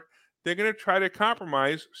 credit score, they're going to try to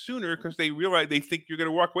compromise sooner because they think you're going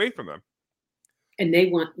to walk away from them. And they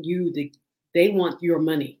want they want your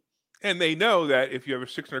money. And they know that if you have a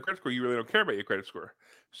 600 credit score, you really don't care about your credit score.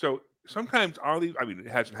 So sometimes it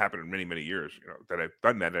hasn't happened in many, many years, that I've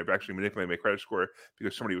done that. I've actually manipulated my credit score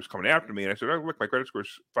because somebody was coming after me. And I said, oh, look, my credit score is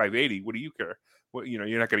 580. What do you care? Well,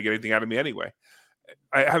 you're not going to get anything out of me anyway.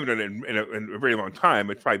 I haven't done it in a very long time.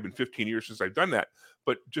 It's probably been 15 years since I've done that.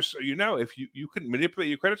 But just so you know, if you can manipulate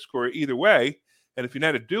your credit score either way, and if you know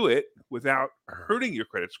how to do it without hurting your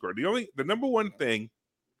credit score, the number one thing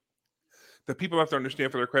that people have to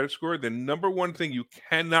understand for their credit score, the number one thing, you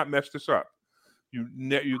cannot mess this up.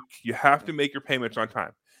 You have to make your payments on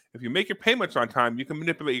time. If you make your payments on time, you can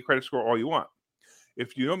manipulate your credit score all you want.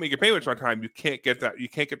 If you don't make your payments on time, you can't get that. You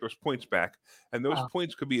can't get those points back, and those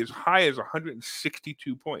points could be as high as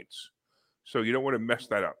 162 points. So you don't want to mess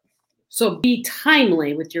that up. So be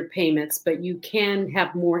timely with your payments, but you can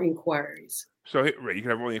have more inquiries. So right, you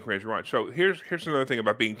can have all the inquiries you want. So here's another thing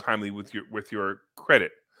about being timely with your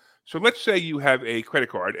credit. So let's say you have a credit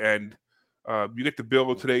card and you get the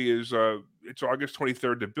bill. Today is it's August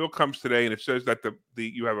 23rd. The bill comes today and it says that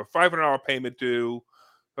you have a $500 payment due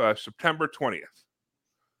September 20th.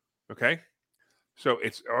 Okay, so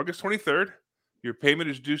it's August 23rd. Your payment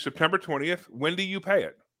is due September 20th. When do you pay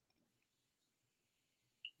it?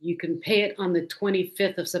 You can pay it on the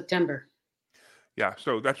 25th of September. Yeah,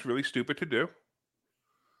 so that's really stupid to do.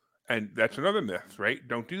 And that's another myth, right?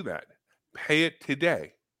 Don't do that. Pay it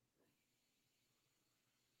today.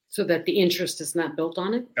 So that the interest is not built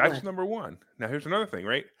on it? That's number one. Now, here's another thing,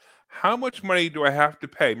 right? How much money do I have to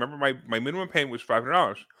pay? Remember, my minimum payment was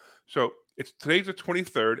 $500. So today's the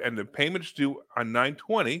 23rd, and the payment's due on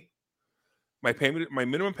 9/20. My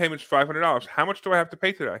minimum payment's $500. How much do I have to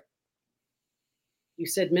pay today? You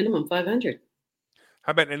said minimum 500.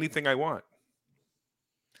 How about anything I want?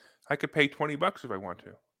 I could pay $20 if I want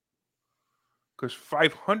to. Because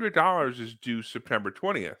 $500 is due September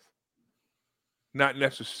 20th. Not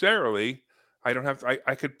necessarily. I don't have to,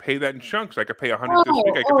 I could pay that in chunks. I could pay 100 this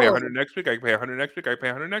week. I could pay 100 next week. I could pay 100 next week. I could pay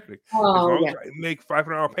 100 next week. As long as I make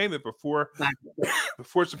 $500 payment before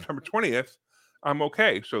September 20th, I'm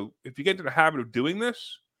okay. So if you get into the habit of doing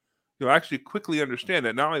this, you'll actually quickly understand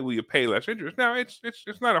that not only will you pay less interest. Now it's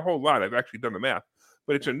not a whole lot. I've actually done the math,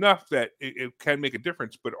 but it's enough that it can make a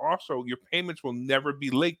difference. But also, your payments will never be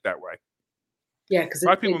late that way. Yeah, because a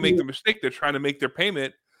lot of people make the mistake. They're trying to make their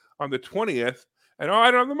payment on the 20th. And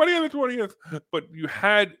I don't have the money on the 20th, but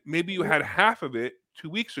maybe you had half of it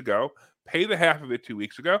 2 weeks ago, pay the half of it 2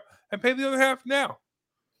 weeks ago, and pay the other half now.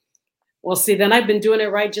 Well, see, then I've been doing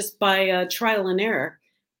it right just by trial and error,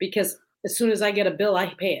 because as soon as I get a bill,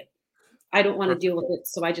 I pay it. I don't want to Perfect. deal with it,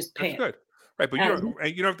 so I just pay That's it. good. Right, but Um,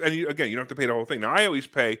 you don't have, and again, you don't have to pay the whole thing. Now, I always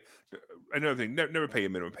pay. Another thing, never pay a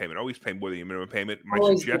minimum payment. Always pay more than your minimum payment. My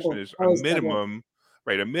always suggestion double, is a always double. minimum,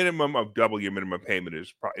 right? A minimum of double your minimum payment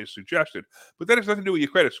is suggested. But that has nothing to do with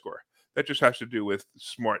your credit score. That just has to do with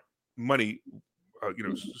smart money,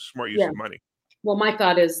 smart use Yeah. of money. Well, my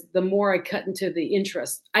thought is the more I cut into the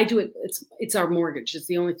interest, I do it. It's our mortgage. It's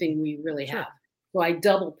the only thing we really Sure. have. So I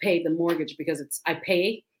double pay the mortgage because I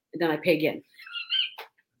pay and then I pay again.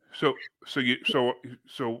 So let's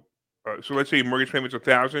say your mortgage payment's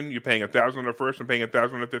 1,000. You're paying 1,000 on the first and paying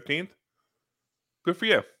 1,000 on the 15th. Good for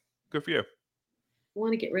you. Good for you. I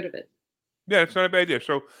want to get rid of it. Yeah, it's not a bad idea.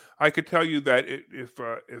 So I could tell you that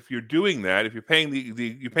if you're doing that, if you're paying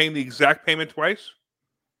you're paying the exact payment twice,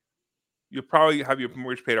 you'll probably have your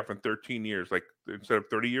mortgage paid off in 13 years. Like instead of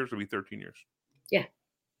 30 years, it'll be 13 years. Yeah,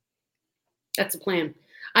 that's the plan.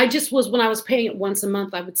 I just was, when I was paying it once a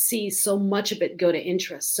month, I would see so much of it go to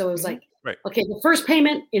interest. So it was like, Right. okay, the first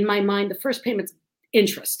payment, in my mind, the first payment's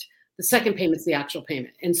interest. The second payment's the actual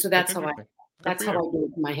payment. And so that's how I do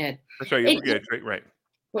it in my head. That's how you look at it, right?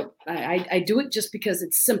 But I do it just because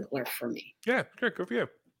it's simpler for me. Yeah, sure, good for you.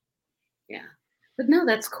 Yeah. But no,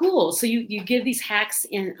 that's cool. So you give these hacks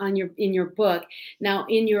in your book. Now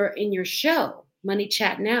in your show, Money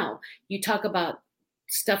Chat Now, you talk about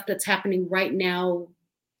stuff that's happening right now.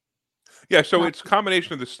 Yeah, so it's a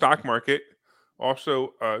combination of the stock market,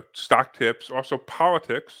 also stock tips, also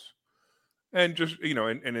politics, and just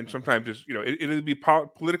and then sometimes just it'll be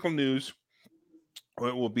political news, or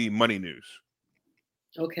it will be money news,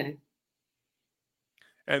 Okay.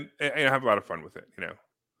 and I have a lot of fun with it.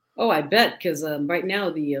 Oh, I bet, because right now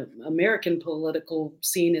the American political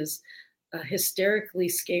scene is hysterically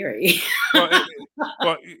scary. Well,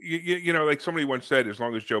 like somebody once said, as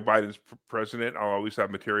long as Joe Biden's president, I'll always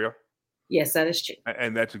have material. Yes, that is true.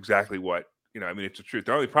 And that's exactly what I mean, it's the truth.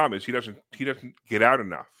 The only problem is he doesn't get out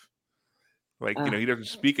enough. Like he doesn't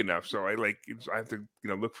speak enough. So I have to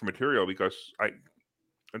look for material, because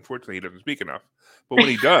unfortunately he doesn't speak enough. But when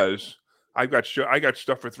he does, I got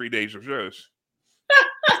stuff for 3 days of shows.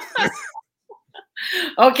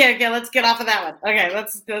 Okay, let's get off of that one. Okay,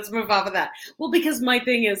 let's move off of that. Well, because my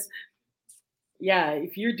thing is, yeah,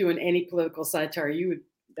 if you're doing any political satire,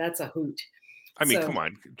 that's a hoot. I mean, come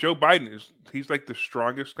on. Joe Biden he's like the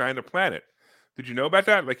strongest guy on the planet. Did you know about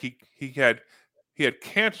that? Like he had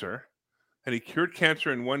cancer, and he cured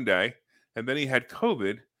cancer in 1 day, and then he had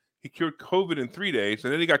COVID. He cured COVID in 3 days,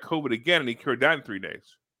 and then he got COVID again, and he cured that in 3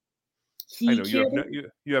 days. I know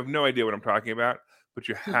you have no idea what I'm talking about, but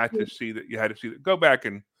you had to see that. You had to see that. Go back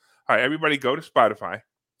and all right, everybody, go to Spotify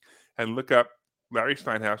and look up Larry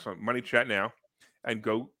Steinhaus on Money Chat Now, and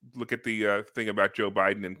go look at the thing about Joe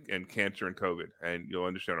Biden and cancer and COVID, and you'll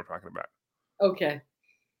understand what I'm talking about. Okay.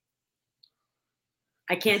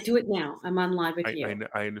 I can't do it now. I'm on live with you.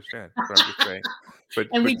 I understand. But I'm just saying.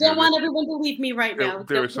 And we don't want everyone to leave me right now.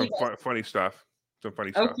 There is some funny stuff. Some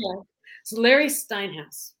funny stuff. Okay. So Larry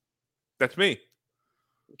Steinhaus. That's me.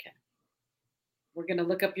 Okay. We're gonna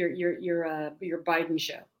look up your Biden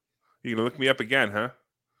show. You're gonna look me up again, huh?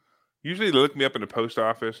 Usually they look me up in the post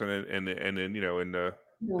office, and then in the.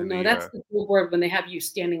 No, that's the billboard when they have you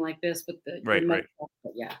standing like this with the right.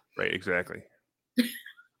 Yeah. Right. Exactly.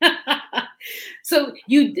 So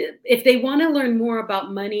if they want to learn more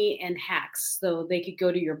about money and hacks, so they could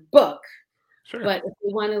go to your book. Sure. But if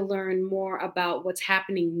they want to learn more about what's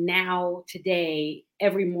happening now, today,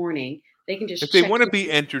 every morning, they can just. If they want to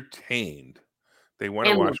be entertained, they want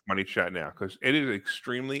to watch Money Chat Now, because it is an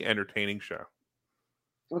extremely entertaining show.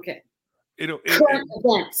 Okay. Current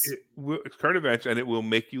events. It's current events, and it will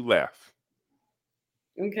make you laugh.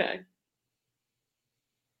 Okay.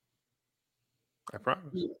 I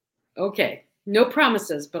promise. Okay. No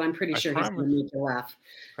promises, but I'm pretty sure he's going to make you laugh.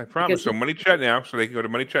 I promise. So Money Chat Now, so they can go to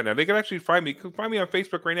Money Chat Now. They can actually find me. Find me on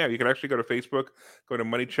Facebook right now. You can actually go to Facebook, go to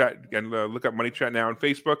Money Chat, and look up Money Chat Now on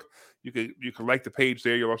Facebook. You can like the page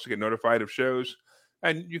there. You'll also get notified of shows,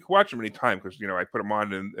 and you can watch them anytime, because I put them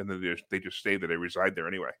on, and then they just stay there. They reside there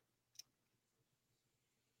anyway.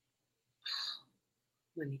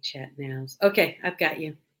 Money Chat Now. Okay, I've got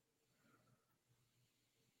you.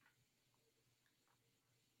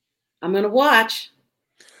 I'm going to watch.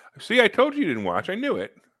 See, I told you didn't watch. I knew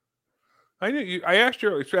it. I knew you. I asked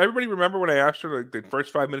her. So everybody remember when I asked her, like, the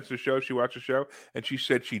first 5 minutes of the show, she watched the show, and she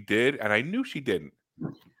said she did, and I knew she didn't.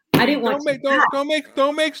 I didn't watch.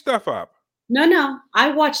 Don't make stuff up. No. I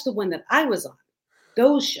watched the one that I was on.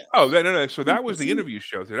 those shows. Oh, no. So that was the interview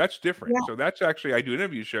show. So that's different. Yeah. So that's actually, I do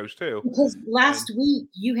interview shows too. Because last week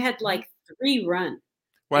you had like 3 run.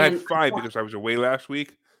 Well, I had And 5 because I was away last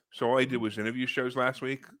week. So all I did was interview shows last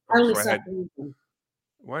week. I only So saw I had 3.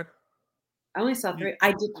 what? I only saw 3.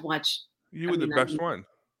 I didn't watch. You were the best one.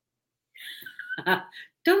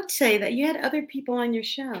 Don't say that. You had other people on your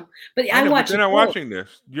show, but I I know, but watched. they're not watching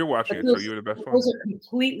this. You're watching it, so those, you're the best one. those are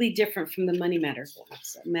completely different from the Money Matters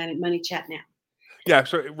ones. Money Chat Now. Yeah.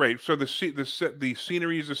 So right. So the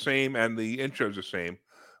scenery is the same and the intro is the same,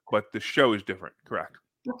 but the show is different. Correct.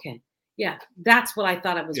 Okay. Yeah, that's what I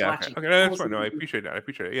thought I was Yeah. watching. Okay. No, that's fine. No, I appreciate that. I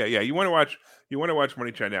appreciate it. Yeah. You want to watch. You want to watch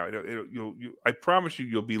Money Chat Now. I promise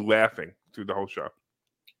you'll be laughing through the whole show.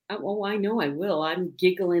 Oh, I know I will. I'm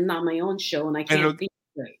giggling on my own show, and I can't think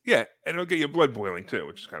straight. Yeah, and it'll get your blood boiling too,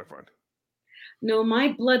 which is kind of fun. No,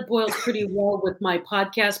 my blood boils pretty well with my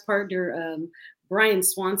podcast partner, Brian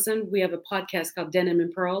Swanson. We have a podcast called Denim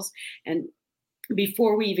and Pearls, and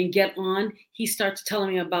before we even get on, he starts telling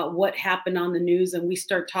me about what happened on the news, and we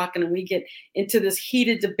start talking, and we get into this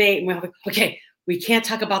heated debate, and we're like, okay, we can't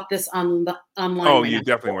talk about this online. Oh, you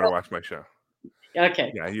definitely want to watch my show.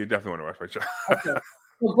 Okay. Yeah, you definitely want to watch my show. Okay.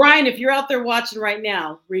 Well, Brian, if you're out there watching right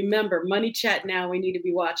now, remember, Money Chat Now, we need to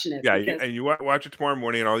be watching it. Yeah, and you watch it tomorrow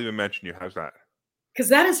morning, and I'll even mention you. How's that? Because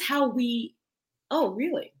that is how we, oh,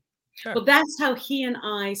 really? Yeah. Well, that's how he and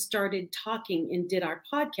I started talking and did our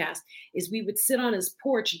podcast, is we would sit on his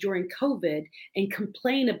porch during COVID and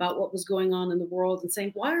complain about what was going on in the world and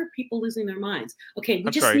saying, why are people losing their minds? Okay, we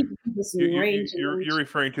I'm just sorry. need to do this in range. You're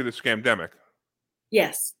referring to the scamdemic.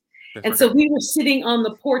 Yes. Yes, And okay. so we were sitting on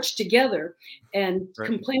the porch together and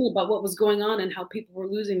complaining about what was going on and how people were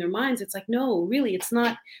losing their minds. It's like, no, really, it's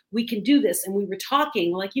not. We can do this. And we were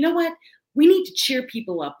talking like, you know what? We need to cheer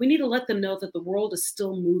people up. We need to let them know that the world is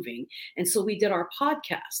still moving. And so we did our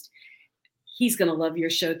podcast. He's going to love your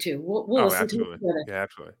show too. We'll listen absolutely. to it. Yeah,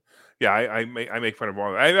 absolutely. Yeah, I make fun of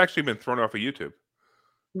all. I've actually been thrown off of YouTube.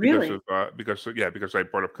 Really? Because I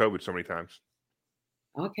brought up COVID so many times.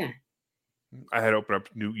 Okay. I had to open up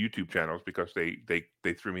new YouTube channels because they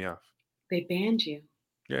threw me off. They banned you.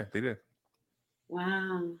 Yeah, they did.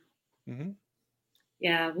 Wow. Mm-hmm.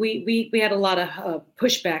 Yeah, we had a lot of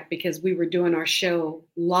pushback because we were doing our show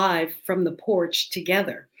live from the porch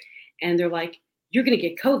together. And they're like, you're going to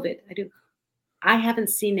get COVID. I haven't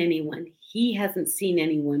seen anyone. He hasn't seen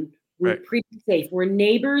anyone. We're pretty safe. We're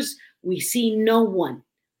neighbors. We see no one.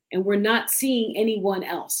 And we're not seeing anyone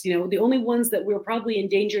else. You know, the only ones that we're probably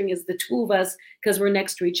endangering is the 2 of us because we're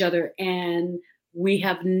next to each other and we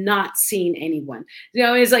have not seen anyone. You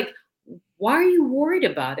know, it's like, why are you worried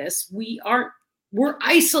about us? We're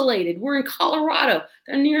isolated. We're in Colorado.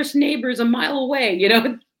 The nearest neighbor is a mile away, you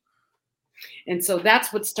know? And so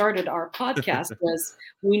that's what started our podcast was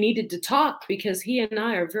we needed to talk because he and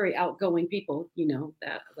I are very outgoing people, you know,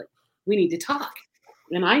 that like we need to talk.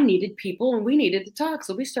 And I needed people and we needed to talk.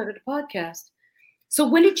 So we started a podcast. So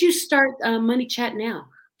when did you start Money Chat Now?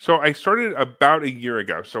 So I started about a year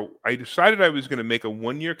ago. So I decided I was going to make a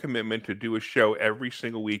 1-year commitment to do a show every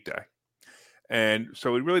single weekday. And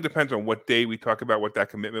so it really depends on what day we talk about what that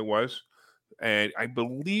commitment was. And I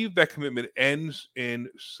believe that commitment ends in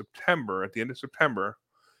September, at the end of September.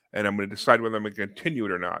 And I'm going to decide whether I'm going to continue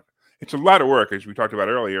it or not. It's a lot of work, as we talked about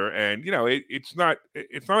earlier. And, you know, it's not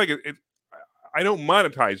like I don't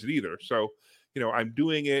monetize it either. So, you know, I'm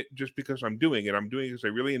doing it just because I'm doing it. I'm doing it because I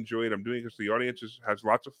really enjoy it. I'm doing it because the audience has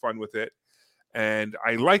lots of fun with it. And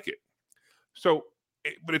I like it. So,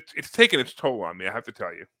 but it's taken its toll on me, I have to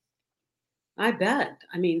tell you. I bet.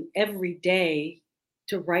 I mean, every day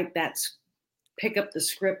to write that, pick up the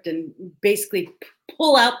script and basically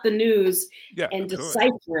pull out the news and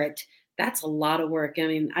decipher it. That's a lot of work. I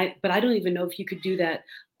mean, but I don't even know if you could do that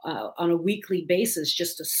on a weekly basis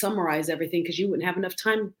just to summarize everything because you wouldn't have enough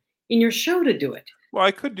time in your show to do it. Well,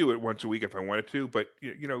 I could do it once a week if I wanted to, but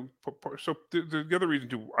you know, so the other reason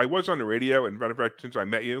too, I was on the radio, and matter of fact, since I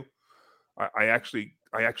met you, I actually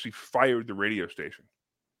fired the radio station.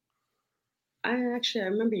 I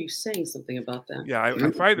remember you saying something about that. Yeah,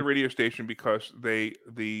 I fired the radio station because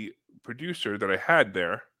the producer that I had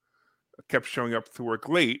there kept showing up to work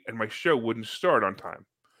late, and my show wouldn't start on time.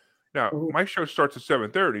 Now, my show starts at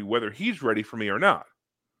 7:30, whether he's ready for me or not.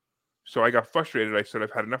 So I got frustrated. I said,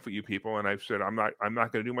 I've had enough of you people, and I've said I'm not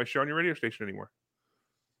going to do my show on your radio station anymore.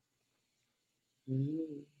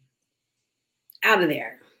 Out of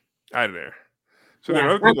there. So then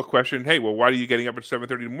other people question, hey, well, why are you getting up at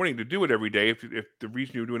 7:30 in the morning to do it every day? If the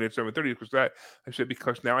reason you're doing it at 7:30 is because that, I said,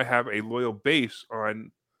 because now I have a loyal base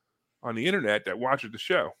on the internet that watches the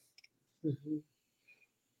show. Mm-hmm.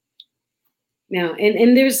 Now,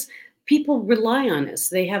 and there's people rely on us.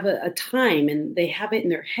 They have a time and they have it in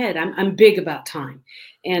their head. I'm big about time.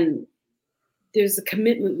 And there's a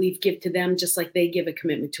commitment we've give to them just like they give a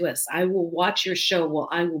commitment to us. I will watch your show. Well,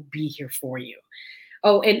 I will be here for you.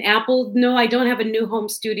 Oh, and Apple, no, I don't have a new home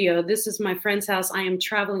studio. This is my friend's house. I am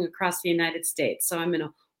traveling across the United States. So I'm in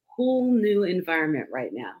a whole new environment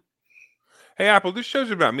right now. Hey, Apple, this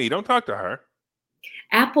show's about me. Don't talk to her.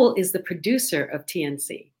 Apple is the producer of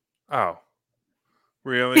TNC. Oh,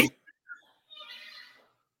 really?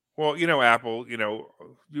 Well, Apple,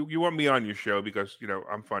 you want me on your show because,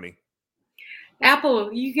 I'm funny.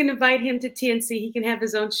 Apple, you can invite him to TNC. He can have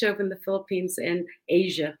his own show in the Philippines and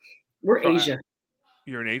Asia. We're Asia.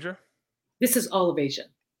 You're in Asia? This is all of Asia.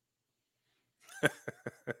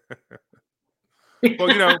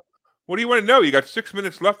 Well, what do you want to know? You got 6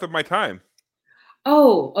 minutes left of my time.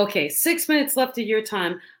 Oh, okay. 6 minutes left of your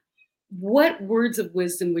time. What words of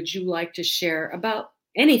wisdom would you like to share about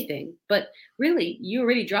anything? But really, you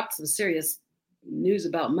already dropped some serious news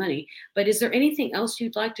about money. But is there anything else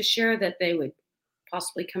you'd like to share that they would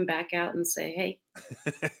possibly come back out and say, hey?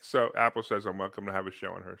 So Apple says I'm welcome to have a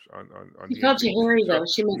show on her on. She called you Harry, though.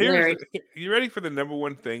 She meant Larry. You ready for the number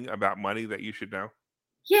one thing about money that you should know?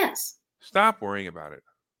 Yes. Stop worrying about it.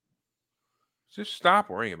 Just stop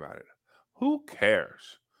worrying about it. Who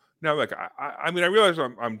cares? Now, like, I realize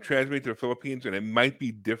I'm transmitting to the Philippines, and it might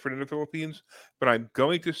be different in the Philippines, but I'm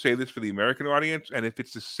going to say this for the American audience, and if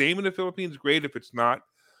it's the same in the Philippines, great. If it's not,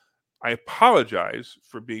 I apologize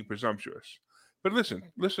for being presumptuous. But listen,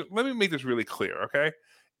 let me make this really clear, okay?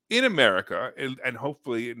 In America, and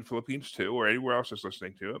hopefully in the Philippines too, or anywhere else that's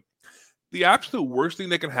listening to it, the absolute worst thing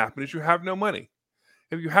that can happen is you have no money.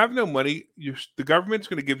 If you have no money, the government's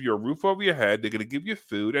going to give you a roof over your head, they're going to give you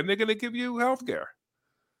food, and they're going to give you health care.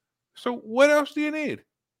 So what else do you need?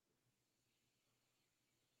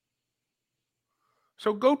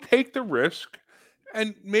 So go take the risk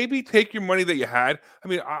and maybe take your money that you had. I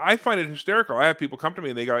mean, I find it hysterical. I have people come to me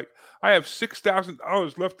and they go, like, I have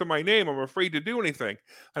 $6,000 left in my name. I'm afraid to do anything.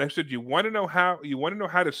 And I said, you want to know how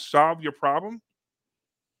to solve your problem?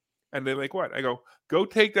 And they're like, what? I go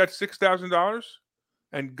take that $6,000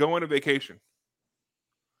 and go on a vacation.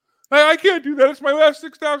 I can't do that. It's my last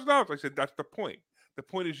 $6,000. I said, that's the point. The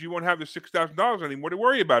point is you won't have the $6,000 anymore to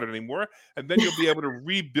worry about it anymore. And then you'll be able to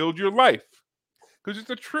rebuild your life. Because it's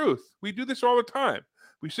the truth. We do this all the time.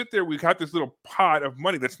 We sit there, we got this little pot of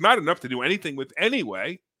money that's not enough to do anything with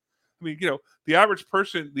anyway. I mean, the average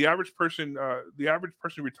person retires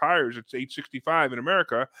at age 65 in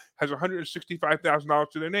America, has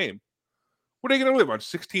 $165,000 to their name. What are they going to live on?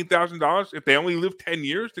 $16,000? If they only live 10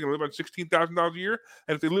 years, they're going to live on $16,000 a year.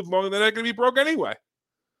 And if they live longer than that, they're going to be broke anyway. I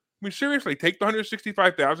mean, seriously, take the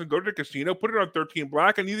 $165,000, go to the casino, put it on 13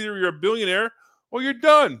 Black, and either you're a billionaire or you're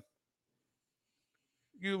done.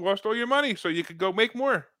 You lost all your money, so you could go make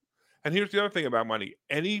more. And here's the other thing about money.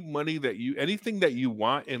 Anything that you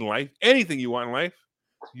want in life,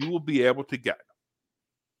 you will be able to get.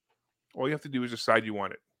 All you have to do is decide you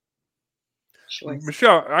want it. Choice.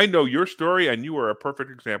 Michelle, I know your story, and you are a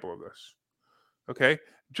perfect example of this. Okay?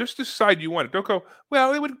 Just decide you want it. Don't go,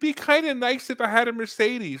 well, it would be kind of nice if I had a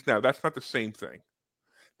Mercedes. Now, that's not the same thing.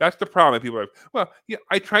 That's the problem. People are like, well, yeah,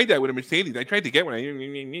 I tried that with a Mercedes. I tried to get one.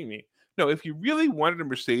 No, if you really wanted a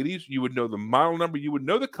Mercedes, you would know the model number, you would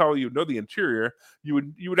know the color, you would know the interior, you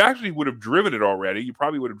would have driven it already. You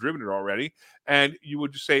probably would have driven it already, and you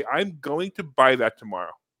would just say, I'm going to buy that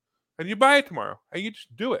tomorrow. And you buy it tomorrow, and you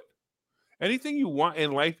just do it. Anything you want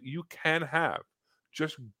in life, you can have.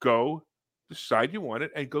 Just go, decide you want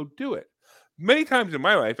it, and go do it. Many times in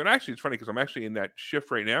my life, and actually it's funny because I'm actually in that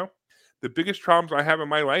shift right now, the biggest problems I have in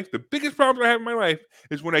my life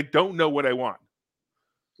is when I don't know what I want.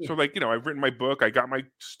 So, like, I've written my book, I've got my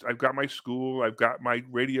school, I've got my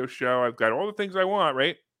radio show, I've got all the things I want,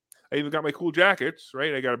 right? I even got my cool jackets,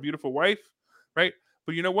 right? I got a beautiful wife, right?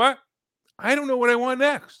 But you know what? I don't know what I want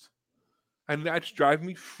next. And that's driving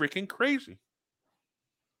me freaking crazy.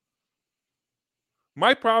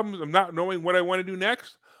 My problems of not knowing what I want to do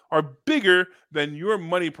next are bigger than your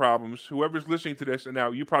money problems. Whoever's listening to this, and now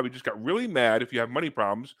you probably just got really mad if you have money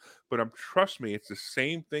problems, but trust me, it's the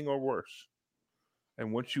same thing or worse.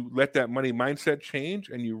 And once you let that money mindset change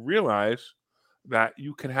and you realize that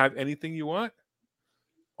you can have anything you want,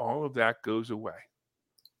 all of that goes away.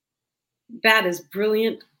 That is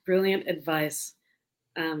brilliant, brilliant advice.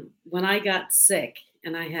 When I got sick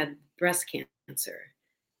and I had breast cancer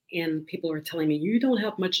and people were telling me, you don't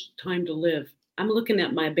have much time to live. I'm looking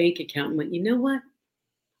at my bank account and went, you know what?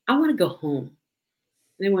 I want to go home.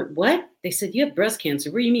 And they went, what? They said, you have breast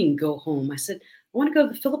cancer. What do you mean go home? I said, I want to go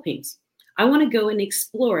to the Philippines. I want to go and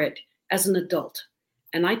explore it as an adult.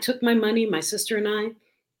 And I took my money, my sister and I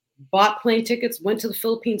bought plane tickets, went to the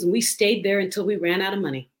Philippines, and we stayed there until we ran out of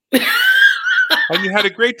money. And you had a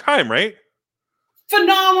great time, right?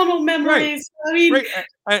 Phenomenal memories. I mean,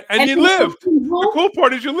 right. And you lived. The cool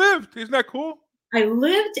part is you lived. Isn't that cool? I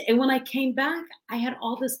lived, and when I came back, I had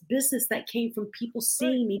all this business that came from people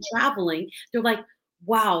seeing me traveling. They're like,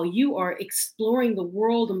 wow, you are exploring the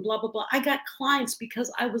world and blah, blah, blah. I got clients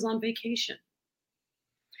because I was on vacation.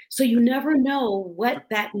 So you never know what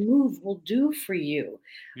that move will do for you.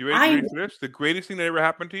 You ready for this? The greatest thing that ever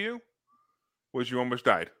happened to you was you almost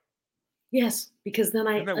died. Yes, because then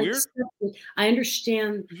I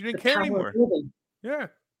understand you didn't care anymore. Of living. Yeah.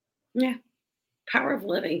 Yeah. Power of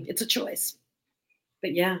living. It's a choice.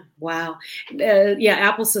 But yeah, wow. Yeah,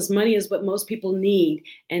 Apple says money is what most people need,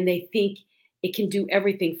 and they think it can do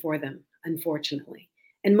everything for them, unfortunately.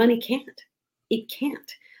 And money can't. It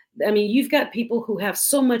can't. I mean, you've got people who have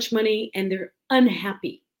so much money and they're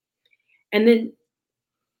unhappy. And then,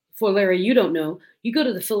 for Larry, you don't know, you go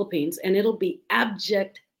to the Philippines and it'll be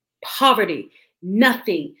abject poverty,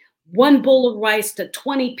 nothing, one bowl of rice to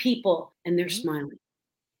 20 people, and they're smiling.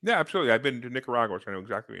 Yeah, absolutely. I've been to Nicaragua, so I know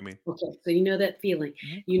exactly what you mean. Okay, so you know that feeling.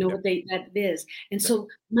 You know what that is. And so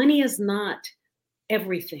money is not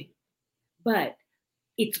everything, but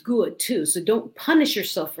it's good too. So don't punish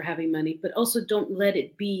yourself for having money, but also don't let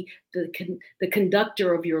it be the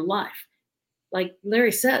conductor of your life. Like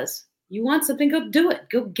Larry says, you want something, go do it.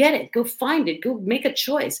 Go get it. Go find it. Go make a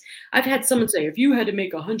choice. I've had someone say, if you had to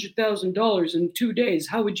make $100,000 in 2 days,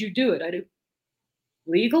 how would you do it? I do.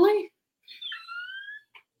 Legally?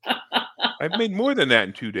 I've made more than that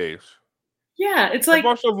in 2 days. Yeah, it's like I've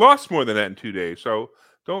also lost more than that in 2 days. So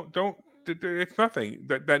don't. It's nothing.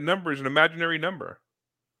 That number is an imaginary number.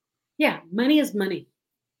 Yeah, money is money.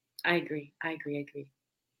 I agree.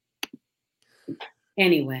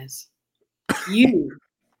 Anyways, you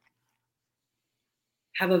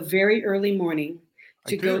have a very early morning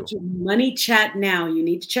to go to Money Chat Now. You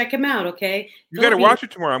need to check him out, okay? You got to watch it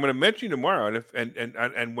tomorrow. I'm going to mention you tomorrow,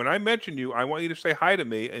 and when I mention you, I want you to say hi to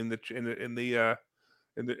me in the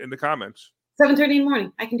comments. 7:30 in the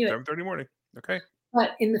morning. I can do it. 7:30 in the morning. Okay.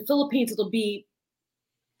 But in the Philippines, it'll be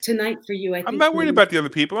tonight for you. I think I'm not worried about the other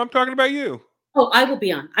people. I'm talking about you. Oh, I will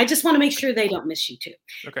be on. I just want to make sure they don't miss you too.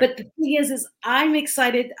 Okay. But the thing is I'm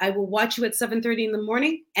excited. I will watch you at 7:30 in the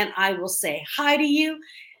morning, and I will say hi to you.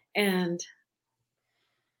 And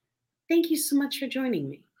thank you so much for joining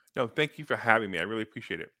me. No, thank you for having me. I really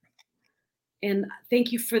appreciate it. And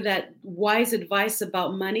thank you for that wise advice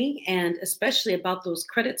about money, and especially about those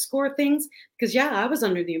credit score things. Because yeah, I was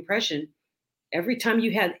under the impression every time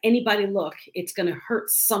you had anybody look, it's going to hurt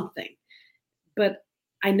something. But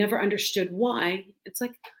I never understood why. It's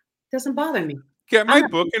like, it doesn't bother me. Get my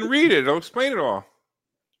book and read it. I'll explain it all.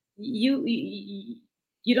 You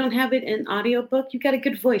don't have it in audiobook? You got a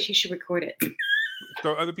good voice. You should record it.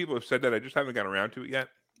 So other people have said that. I just haven't gotten around to it yet.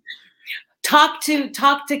 Talk to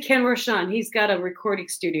Ken Rochon. He's got a recording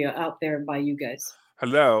studio out there by you guys.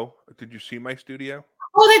 Hello. Did you see my studio?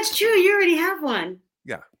 Oh, that's true. You already have one.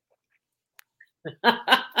 Yeah.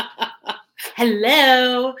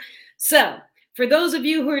 Hello. So for those of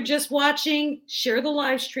you who are just watching, share the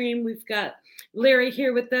live stream. We've got Larry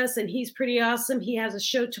here with us, and he's pretty awesome. He has a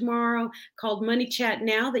show tomorrow called Money Chat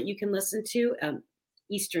Now that you can listen to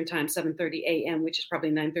Eastern time, 7:30 a.m., which is probably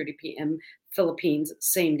 9:30 p.m. Philippines,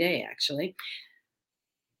 same day, actually.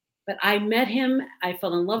 But I met him. I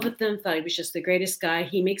fell in love with him, thought he was just the greatest guy.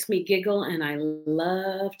 He makes me giggle, and I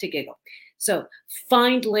love to giggle. So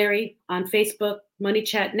find Larry on Facebook, Money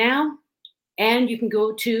Chat Now, and you can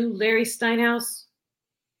go to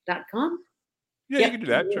larrysteinhaus.com. Yeah, you can do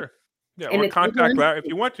that, sure. Yeah, and or contact Larry if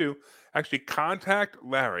you want to. Actually, contact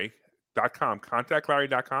Larry.com.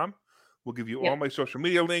 ContactLarry.com. We'll give you all my social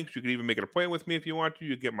media links. You can even make an appointment with me if you want to.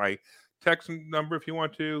 You get my text number if you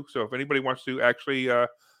want to. So if anybody wants to actually, if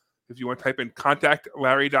you want to type in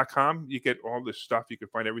contactlarry.com, you get all this stuff. You can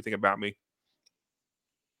find everything about me.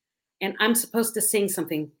 And I'm supposed to sing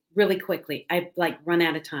something really quickly. I run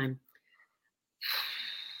out of time.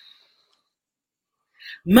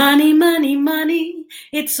 Money, money, money.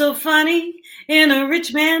 It's so funny in a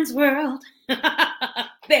rich man's world.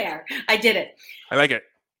 There, I did it. I like it.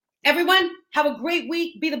 Everyone, have a great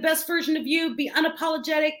week. Be the best version of you. Be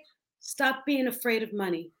unapologetic. Stop being afraid of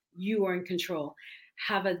money. You are in control.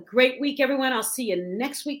 Have a great week, everyone. I'll see you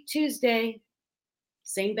next week, Tuesday.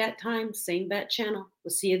 Same bat time, same bat channel.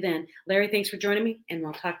 We'll see you then. Larry, thanks for joining me, and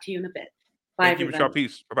we'll talk to you in a bit. Bye, Thank you, Michelle.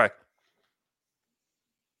 Peace. Bye-bye.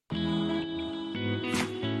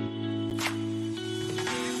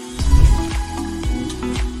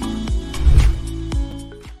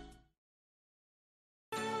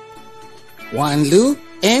 Juan Lu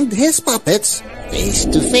and his puppets face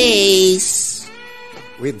to face.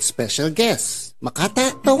 With special guests,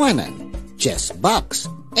 Makata Tawanan, Jess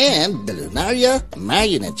Box, and the Lunaria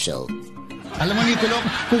Marionette Show. Alam mo, Nicolò,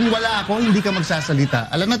 kung wala ako, hindi ka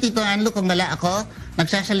magsasalita. Alam mo, Tito Anlo, kung wala ako,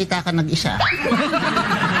 nagsasalita ka nag-isa.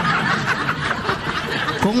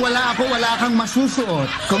 Kung wala ako, wala kang masusuot.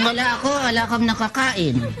 Kung wala ako, wala kang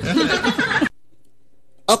nakakain.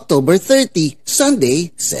 October 30,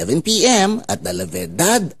 Sunday, 7 p.m. at the La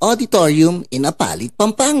Verdad Auditorium in Apalit,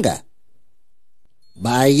 Pampanga.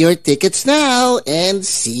 Buy your tickets now and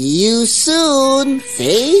see you soon,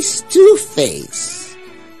 face to face.